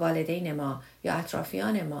یا والدین ما یا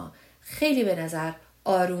اطرافیان ما خیلی به نظر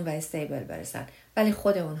آروم و استیبل برسن، ولی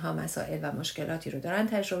خود اونها مسائل و مشکلاتی رو دارن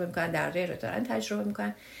تجربه میکنن، درده‌ای رو دارن تجربه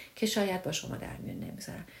میکنن که شاید با شما در میون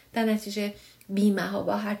نمیذارن. در نتیجه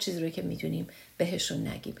بی‌محابا هر چیزی رو که میدونیم بهشون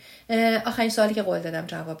نگیم. آخرین سوالی که قول دادم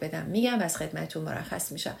جواب بدم میگم و از خدمتتون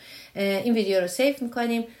مرخص میشم. این ویدیو رو سیو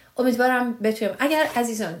میکنیم. امیدوارم بتونیم، اگر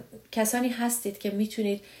عزیزان کسانی هستید که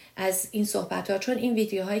میتونید از این صحبت ها، چون این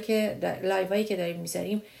ویدیوهایی که لایوهایی که داریم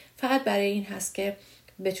میذاریم فقط برای این هست که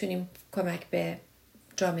بتونیم کمک به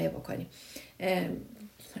جامعه بکنیم،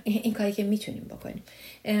 این کاری که میتونیم بکنیم.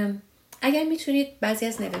 اگر میتونید بعضی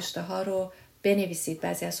از نوشته ها رو بنویسید،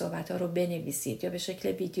 بعضی از صحبت ها رو بنویسید یا به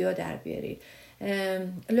شکل ویدیو در بیارید،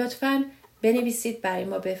 لطفاً بنویسید برای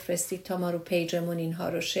ما بفرستید تا ما رو پیجمون اینها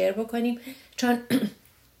رو شیر بکنیم، چون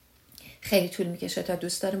خیلی طول میکشه تا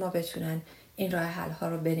دوستان ما بتونن این راه حل ها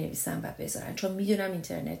رو بنویسن و بذارن، چون میدونم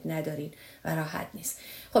اینترنت ندارین و راحت نیست.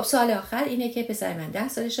 خب سوال آخر اینه که پسر من 10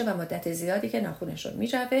 سالشه و مدت زیادی که ناخونش رو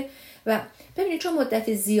میجوه و ببینید چون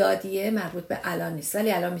مدت زیادیه مربوط به الان نیست،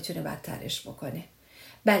 ولی الان میتونه بدترش بکنه.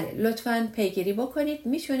 بله لطفاً پیگیری بکنید.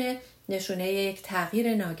 میتونه نشونه یک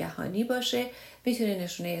تغییر ناگهانی باشه، میتونه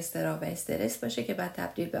نشونه اضطراب و استرس باشه که بعد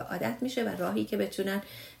تبدیل به عادت میشه و راهی که بتونن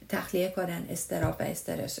تخلیه کنن اضطراب و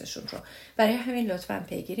استرسشون رو. برای همین لطفاً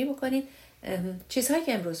پیگیری بکنید. چیزهایی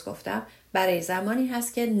که امروز گفتم برای زمانی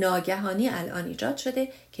هست که ناگهانی الان ایجاد شده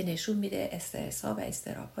که نشون میده استرس ها و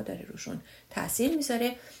اضطراب ها داره روشون تاثیر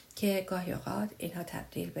میذاره که گاهی اوقات اینها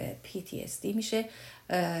تبدیل به PTSD میشه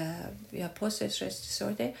یا پست استرس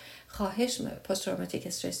دیسوردر. پست تروماتیک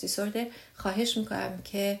استرس دیسوردر. خواهش میکنم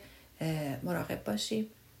که مراقب باشیم،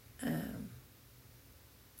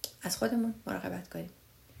 از خودمون مراقبت کنیم،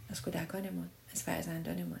 از کودکانمون، از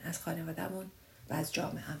فرزندانمون، از خانوادهمون و از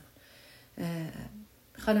جامعهمون.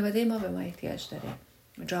 خانواده ما به ما احتیاج داره،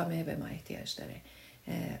 جامعه به ما احتیاج داره.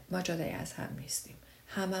 ما جدای از هم نیستیم،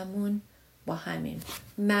 هممون با همین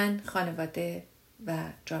من خانواده و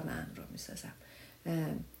جامعه رو میسازم.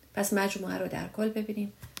 پس مجموعه رو در کل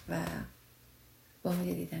ببینیم و با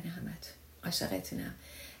امید دیدن همت. عاشقتونم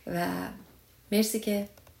و مرسی که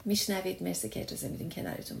میشنوید، مرسی که اجازه میدین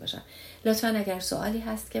کنارتون باشم. لطفاً اگر سوالی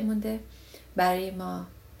هست که مونده برای ما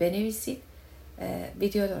بنویسید،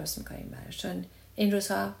 ویدیو درست میکنیم براش، چون این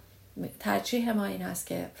روزها ترجیح ما این هست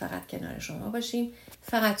که فقط کنار شما باشیم.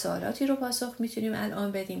 فقط سوالاتی رو پاسخ میتونیم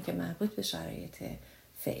الان بدیم که مربوط به شرایط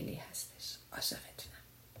فعلی هستش. عاشقتونم.